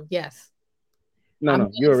level. Yes.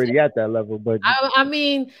 No, you're already at that level, but I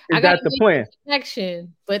mean, I got the plan.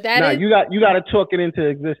 Connection, but that you got to talk it into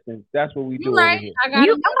existence. That's what we do. Right. I'm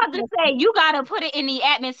about to say you got to put it in the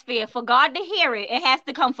atmosphere for God to hear it. It has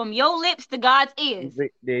to come from your lips to God's ears.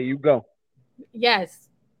 There you go. Yes.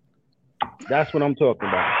 That's what I'm talking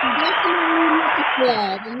about.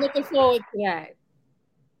 I'm looking forward to that.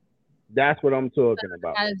 That's what I'm talking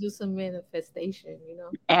about. Got to do some manifestation,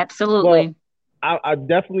 Absolutely. Well, I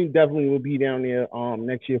definitely will be down there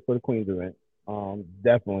next year for the Queens event.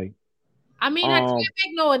 Definitely. I mean, I can't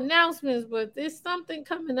make no announcements, but there's something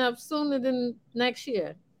coming up sooner than next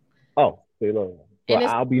year. Oh, say low. Well,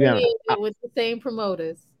 I'll be down with the same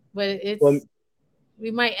promoters, but we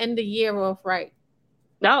might end the year off right.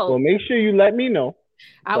 No. Well, make sure you let me know.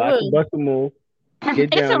 I will. I can bust a move.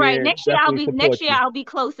 It's all right. Next year I'll be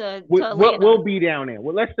closer to Atlanta. We'll be down there.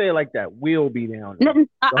 Well, let's say it like that. We'll be down there.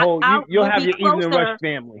 You'll have your Evening Rush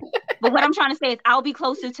family. But what I'm trying to say is I'll be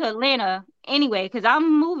closer to Atlanta anyway, because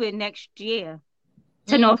I'm moving next year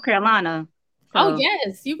to North Carolina. So. Oh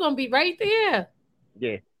yes, you're gonna be right there.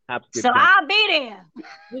 Yeah. So I'll be there.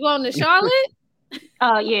 You going to Charlotte?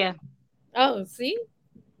 Oh yeah. Oh, see,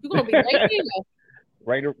 you're gonna be right there.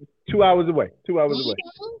 Right, 2 hours away. 2 hours away.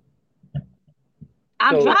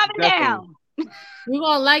 I'm driving down. You're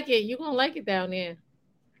gonna like it. You're gonna like it down there.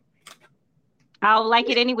 I'll like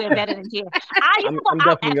it anywhere better than here. I'm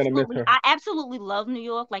definitely gonna miss her. I absolutely love New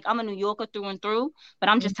York. Like I'm a New Yorker through and through, but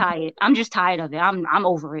I'm just tired. I'm just tired of it. I'm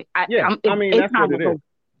over it. That's what it is.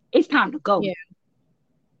 It's time to go. Yeah.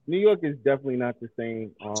 New York is definitely not the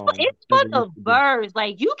same. It's for the birds.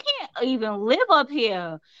 Like you can't even live up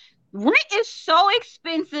here. Rent is so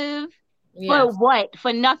expensive. Yes. For what?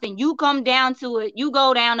 For nothing. You come down to it. You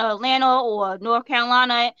go down to Atlanta or North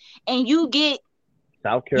Carolina, and you get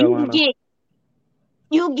South Carolina.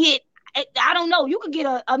 You get. I don't know. You could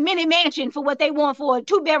get a mini mansion for what they want for a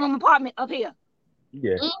 2-bedroom apartment up here.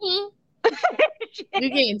 Yeah. Mm-hmm. You're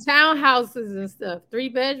getting townhouses and stuff. 3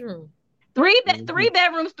 bedrooms. 3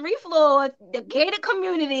 bedrooms, 3 floors, the gated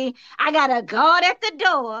community. I got a guard at the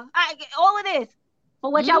door. I get all of this.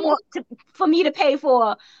 For what y'all want for me to pay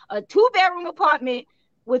for a 2-bedroom apartment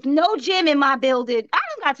with no gym in my building. I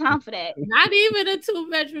don't got time for that. Not even a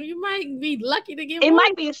 2-bedroom. You might be lucky to get it one.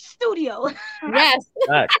 Might be a studio. Yes.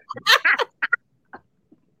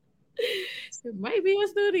 It might be a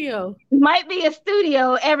studio. Might be a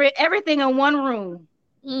studio. Everything in one room.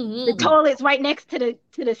 Mm-hmm. The toilet's right next to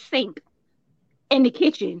the sink in the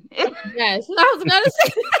kitchen. Yes. I was gonna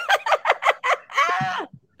say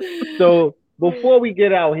So before we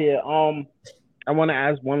get out here, I want to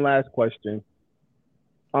ask one last question.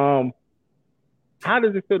 How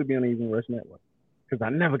does it feel to be on the Evening Rush Network? Because I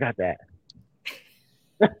never got that.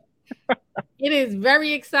 It is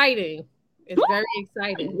very exciting. It's very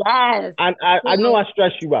exciting. Yes. I know I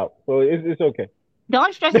stress you out, so it's okay.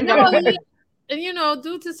 Don't stress me No, out.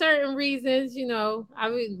 due to certain reasons, I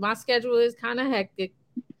mean, my schedule is kind of hectic,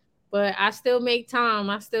 but I still make time.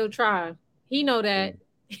 I still try. He know that.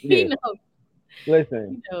 Yeah. He know.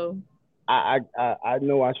 Listen, I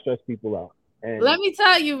know I stress people out. And let me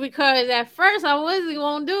tell you, because at first I wasn't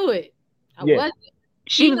gonna do it. I wasn't.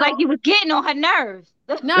 She was like, you was getting on her nerves.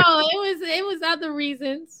 No, it was other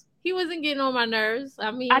reasons. He wasn't getting on my nerves.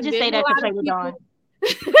 I mean, I just say that to play with Dawn.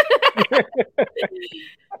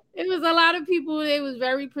 It was a lot of people. They was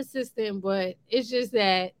very persistent, but it's just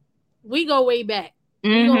that we go way back.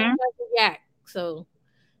 We go back. So,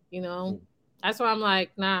 that's why I'm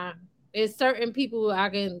like, nah. There's certain people I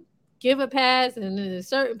can give a pass, and then there's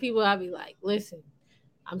certain people I'll be like, listen,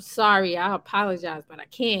 I'm sorry, I apologize, but I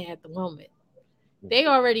can't at the moment. They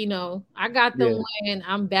already know. I got them when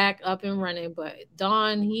I'm back up and running, but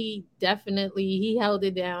Dawn, he held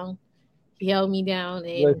it down. He held me down, and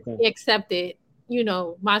he accepted,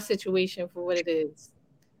 my situation for what it is.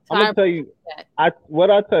 So I'm gonna tell you, I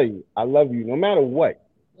tell you, I love you no matter what.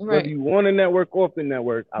 Right. Whether you on the network or off the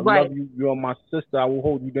network, I love you. You're my sister. I will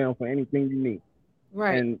hold you down for anything you need.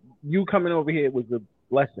 Right. And you coming over here was a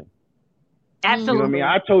blessing. Absolutely. You know what I mean?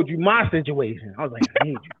 I told you my situation. I was like, I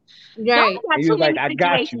need you. Right. He was like, I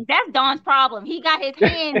got you. That's Dawn's problem. He got his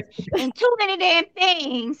hands in too many damn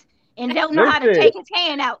things and don't know how to take his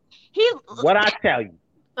hand out. What I tell you,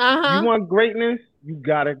 you want greatness, you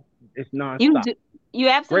gotta. It's nonstop. You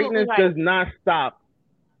absolutely greatness right. does not stop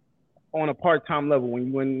on a part-time level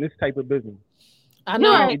when you're in this type of business. I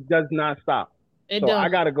know. It does not stop. I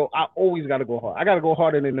gotta go. I always gotta go hard. I gotta go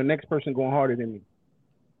harder than the next person going harder than me.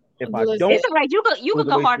 If I don't, it's all right. You could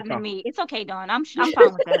go harder than me. It's okay, Dawn. I'm fine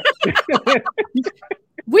with that.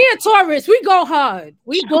 We are Taurus. We go hard.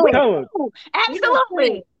 We go.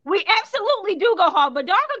 Absolutely. We absolutely do go hard. But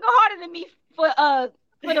Dawn could go harder than me for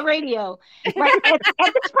the radio. Right? At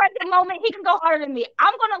this present moment, he can go harder than me.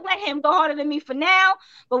 I'm gonna let him go harder than me for now.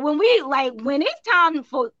 But when it's time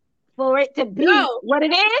for it to be what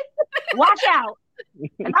it is, watch out.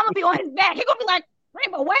 And I'm gonna be on his back. He's gonna be like,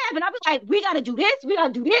 Rainbow, what happened? I'll be like, we gotta do this, we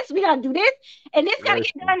gotta do this, we gotta do this, and this gotta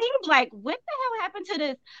get done. He'll be like, what the hell happened to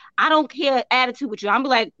this? I don't care attitude with you. I'm be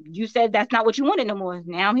like, you said that's not what you wanted no more.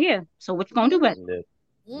 Now I'm here. So what you gonna do about it?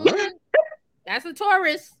 That's a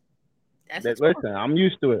Taurus. Listen, I'm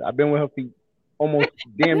used to it. I've been with her for almost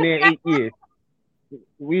damn near 8 years.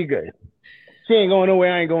 We good. She ain't going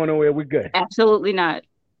nowhere. I ain't going nowhere. We good. Absolutely not.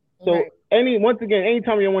 So once again,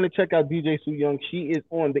 anytime you want to check out DJ Sue Young, she is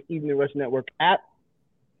on the Evening Rush Network app.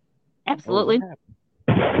 Absolutely. There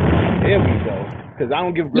we go. Because I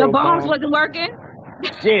don't give girls your bombs wasn't working.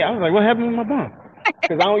 Yeah, I was like, what happened with my bomb?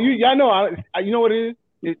 Because I don't. Y'all know. You know what it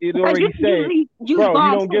is? It already said, bro, you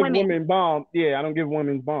don't give women bomb. Yeah, I don't give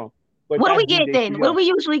women bomb. But what do we get then? What do we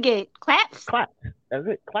usually get? Claps. Claps. That's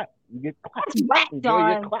it. Claps. You get claps.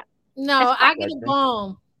 Clap. No, I get a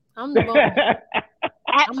bomb. I'm the bomb.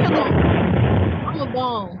 Absolutely. I'm a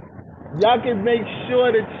bomb. Y'all can make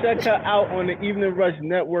sure to check her out on the Evening Rush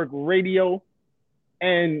Network radio.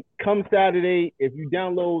 And come Saturday, if you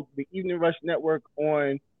download the Evening Rush Network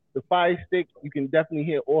on the Fire Stick, you can definitely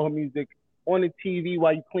hear all her music on the TV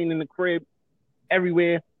while you're cleaning the crib,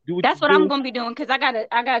 everywhere. That's what I'm gonna be doing because I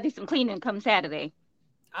gotta do some cleaning come Saturday.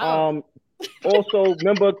 Also,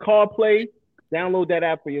 remember CarPlay. Download that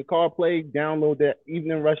app for your CarPlay. Download that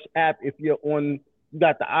Evening Rush app if you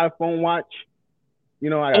got the iPhone watch. You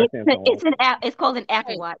know, it's an app. It's called an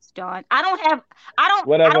Apple Watch, Dawn. I don't have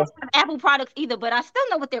Apple products either, but I still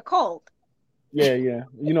know what they're called. Yeah.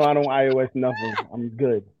 You know, I don't iOS nothing. I'm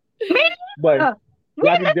good. But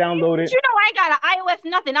y'all can download it. You know, I ain't got an iOS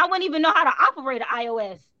nothing. I wouldn't even know how to operate an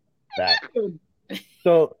iOS.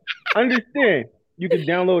 So understand, you can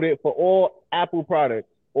download it for all Apple products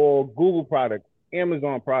or Google products,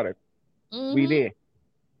 Amazon products. We there.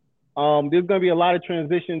 There's gonna be a lot of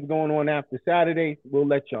transitions going on after Saturday. We'll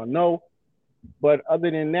let y'all know. But other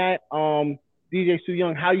than that, DJ Sue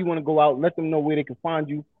Young, how you want to go out? Let them know where they can find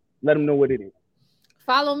you. Let them know what it is.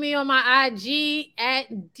 Follow me on my IG at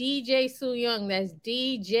DJ Sue Young. That's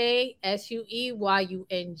DJ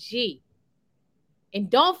SUEYUNG. And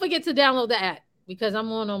don't forget to download the app because I'm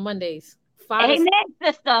on Mondays. Amen,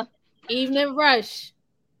 sister. Evening Rush.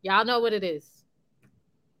 Y'all know what it is.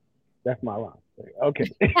 That's my line. Okay.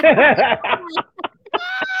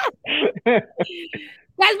 That's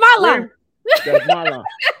my line. That's my line.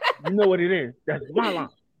 You know what it is. That's my line.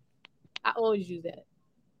 I always use that.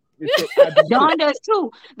 John does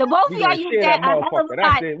too. The both of We y'all gonna use share that. that motherfucker.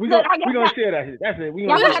 That's it. We gonna share that shit. That's it. We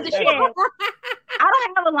Y'all gonna gonna have to share. I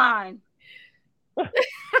don't have a line.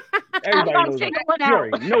 Everybody gotta knows figure that. one You out.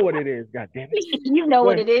 already know what it is. God damn it. You know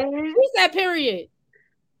what it is. Who's that period?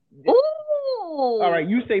 Ooh. All right,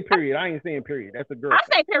 you say period. I ain't saying period. That's a girl. I'll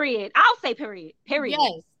say period. I'll say period. Period.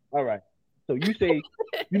 Yes. All right. So you say,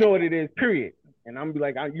 you know what it is, period. And I'm be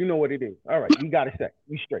like, you know what it is. All right, you got a sec.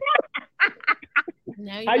 We straight.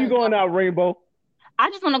 How you going out, Rainbow? I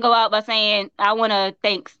just want to go out by saying I want to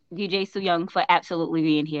thank DJ Soo Young for absolutely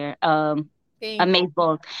being here. Amazing.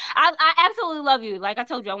 I absolutely love you. Like I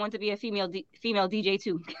told you, I want to be a female DJ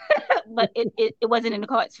too, but it wasn't in the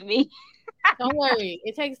cards for me. Don't worry,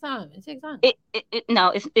 it takes time. It takes time.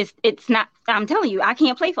 No, it's not. I'm telling you, I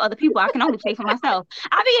can't play for other people. I can only play for myself.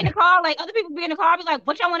 I be in the car, like other people be in the car. I be like,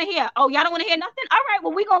 "What y'all want to hear? Oh, y'all don't want to hear nothing? All right,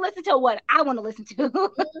 well, we gonna listen to what I want to listen to."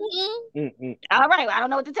 All right, well, I don't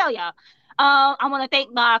know what to tell y'all. I want to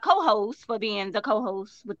thank my co-host for being the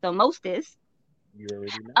co-host with the mostest. You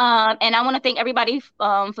already know. And I want to thank everybody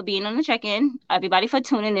for being on the check-in. Everybody for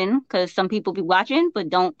tuning in, because some people be watching but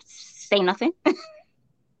don't say nothing.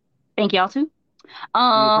 Thank y'all too.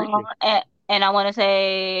 And I want to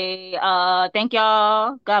say thank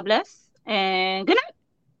y'all. God bless and good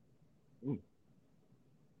night.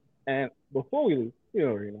 And before we leave, you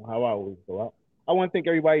already know how I always go out. I want to thank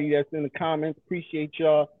everybody that's in the comments. Appreciate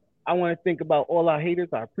y'all. I want to think about all our haters.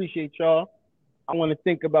 I appreciate y'all. I want to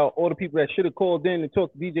think about all the people that should have called in and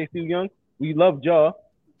talked to DJ Soo Young. We loved y'all.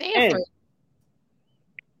 And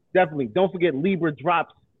definitely don't forget Libra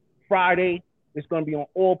drops Friday. It's going to be on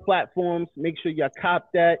all platforms. Make sure y'all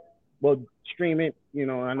cop that. Well, stream it. You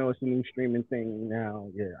know, I know it's a new streaming thing now.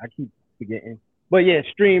 Yeah, I keep forgetting. But yeah,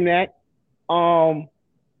 stream that. What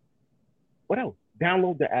else?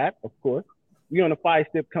 Download the app, of course. We on the Fire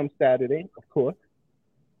Step come Saturday, of course.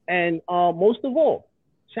 And most of all,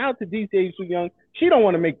 shout out to DJ Soo Young. She don't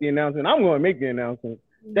want to make the announcement. I'm going to make the announcement.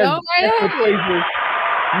 That's the place's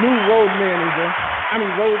new road manager.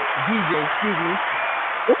 Road DJ, excuse me.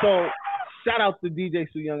 So shout out to DJ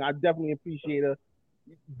Soo Young. I definitely appreciate her.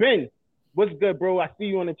 Ben, what's good, bro? I see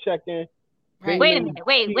you on the check-in. Right. Wait a minute.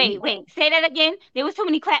 Wait. Say that again. There was too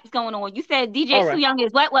many claps going on. You said DJ Soo Young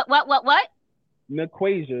is what?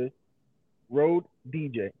 Naquasia, road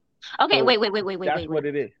DJ. Okay, so wait. That's what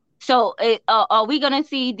it is. So, are we gonna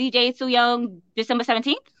see DJ Soo Young December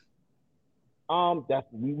 17th? That's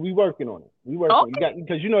we working on it. We working. Okay.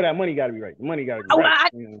 Because you know that money got to be right. The money got to be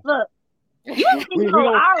right. Look, if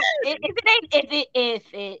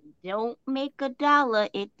it don't make a dollar,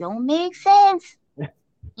 it don't make sense.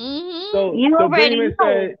 So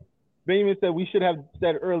Benjamin said we should have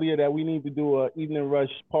said earlier that we need to do a evening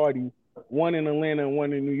rush party, one in Atlanta and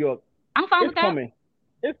one in New York. I'm fine with that.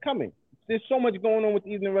 It's coming. There's so much going on with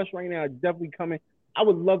the evening rush right now. It's definitely coming. I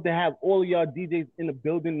would love to have all of y'all DJs in the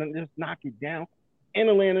building and just knock it down. In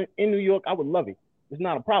Atlanta, in New York, I would love it. It's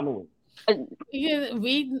not a problem with it. Yeah,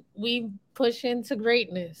 we push into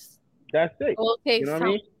greatness. That's it. You know what I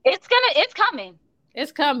mean? It's coming.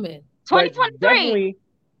 It's coming. 2023.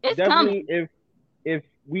 Definitely if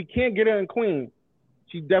we can't get her in Queens,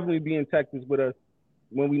 she'd definitely be in Texas with us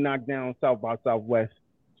when we knock down South by Southwest.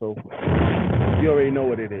 So you already know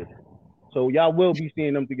what it is. So y'all will be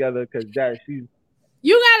seeing them together because she's.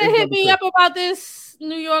 You gotta hit me up about this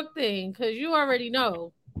New York thing because you already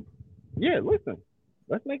know. Yeah, listen,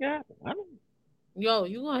 let's make it happen. Yo,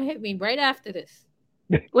 you gonna hit me right after this?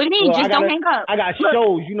 What do you mean? Just don't hang up. I got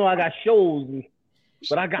shows. You know, I got shows.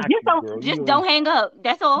 But I got just don't hang up.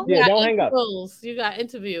 That's all. Yeah, don't hang up. You got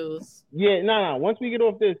interviews. Yeah, no. Once we get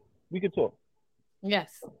off this, we can talk.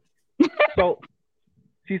 Yes. So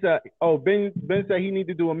she said, "Oh, Ben said he need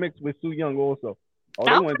to do a mix with Soo Young also. Oh,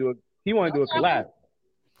 they want to do it. He want to do a collab.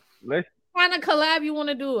 Let's kind of collab. You want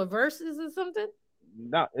to do a verses or something?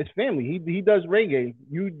 No, it's family. He does reggae.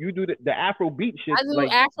 You do the Afro beat shit. I do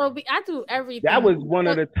Afro beat. I do everything. That was one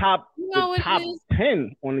of the top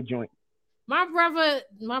 10 on the joint. My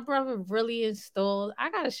brother really installed.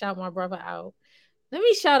 I gotta shout my brother out. Let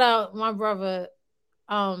me shout out my brother,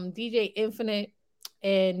 DJ Infinite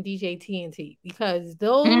and DJ TNT, because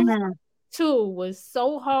those two was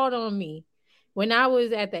so hard on me when I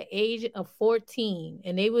was at the age of 14,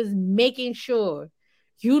 and they was making sure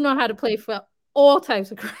you know how to play for all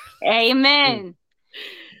types of crowds. Amen.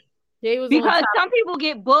 Because some people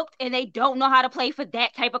get booked and they don't know how to play for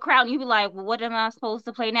that type of crowd. And you be like, well, what am I supposed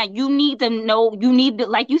to play now? You need to know,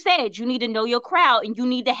 like you said, you need to know your crowd, and you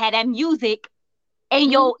need to have that music,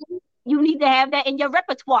 and you need to have that in your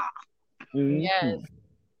repertoire. Yes.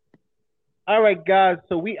 All right, guys.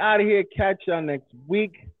 So we out of here. Catch y'all next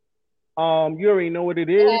week. You already know what it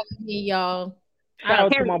is. Have me, y'all. Shout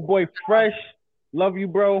out to my boy Fresh. Love you,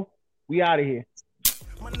 bro. We out of here.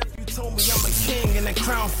 My nephew told me I'm a king and that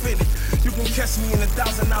crown fitted. You can catch me in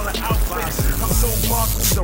 $1,000 outfit. I'm so boss.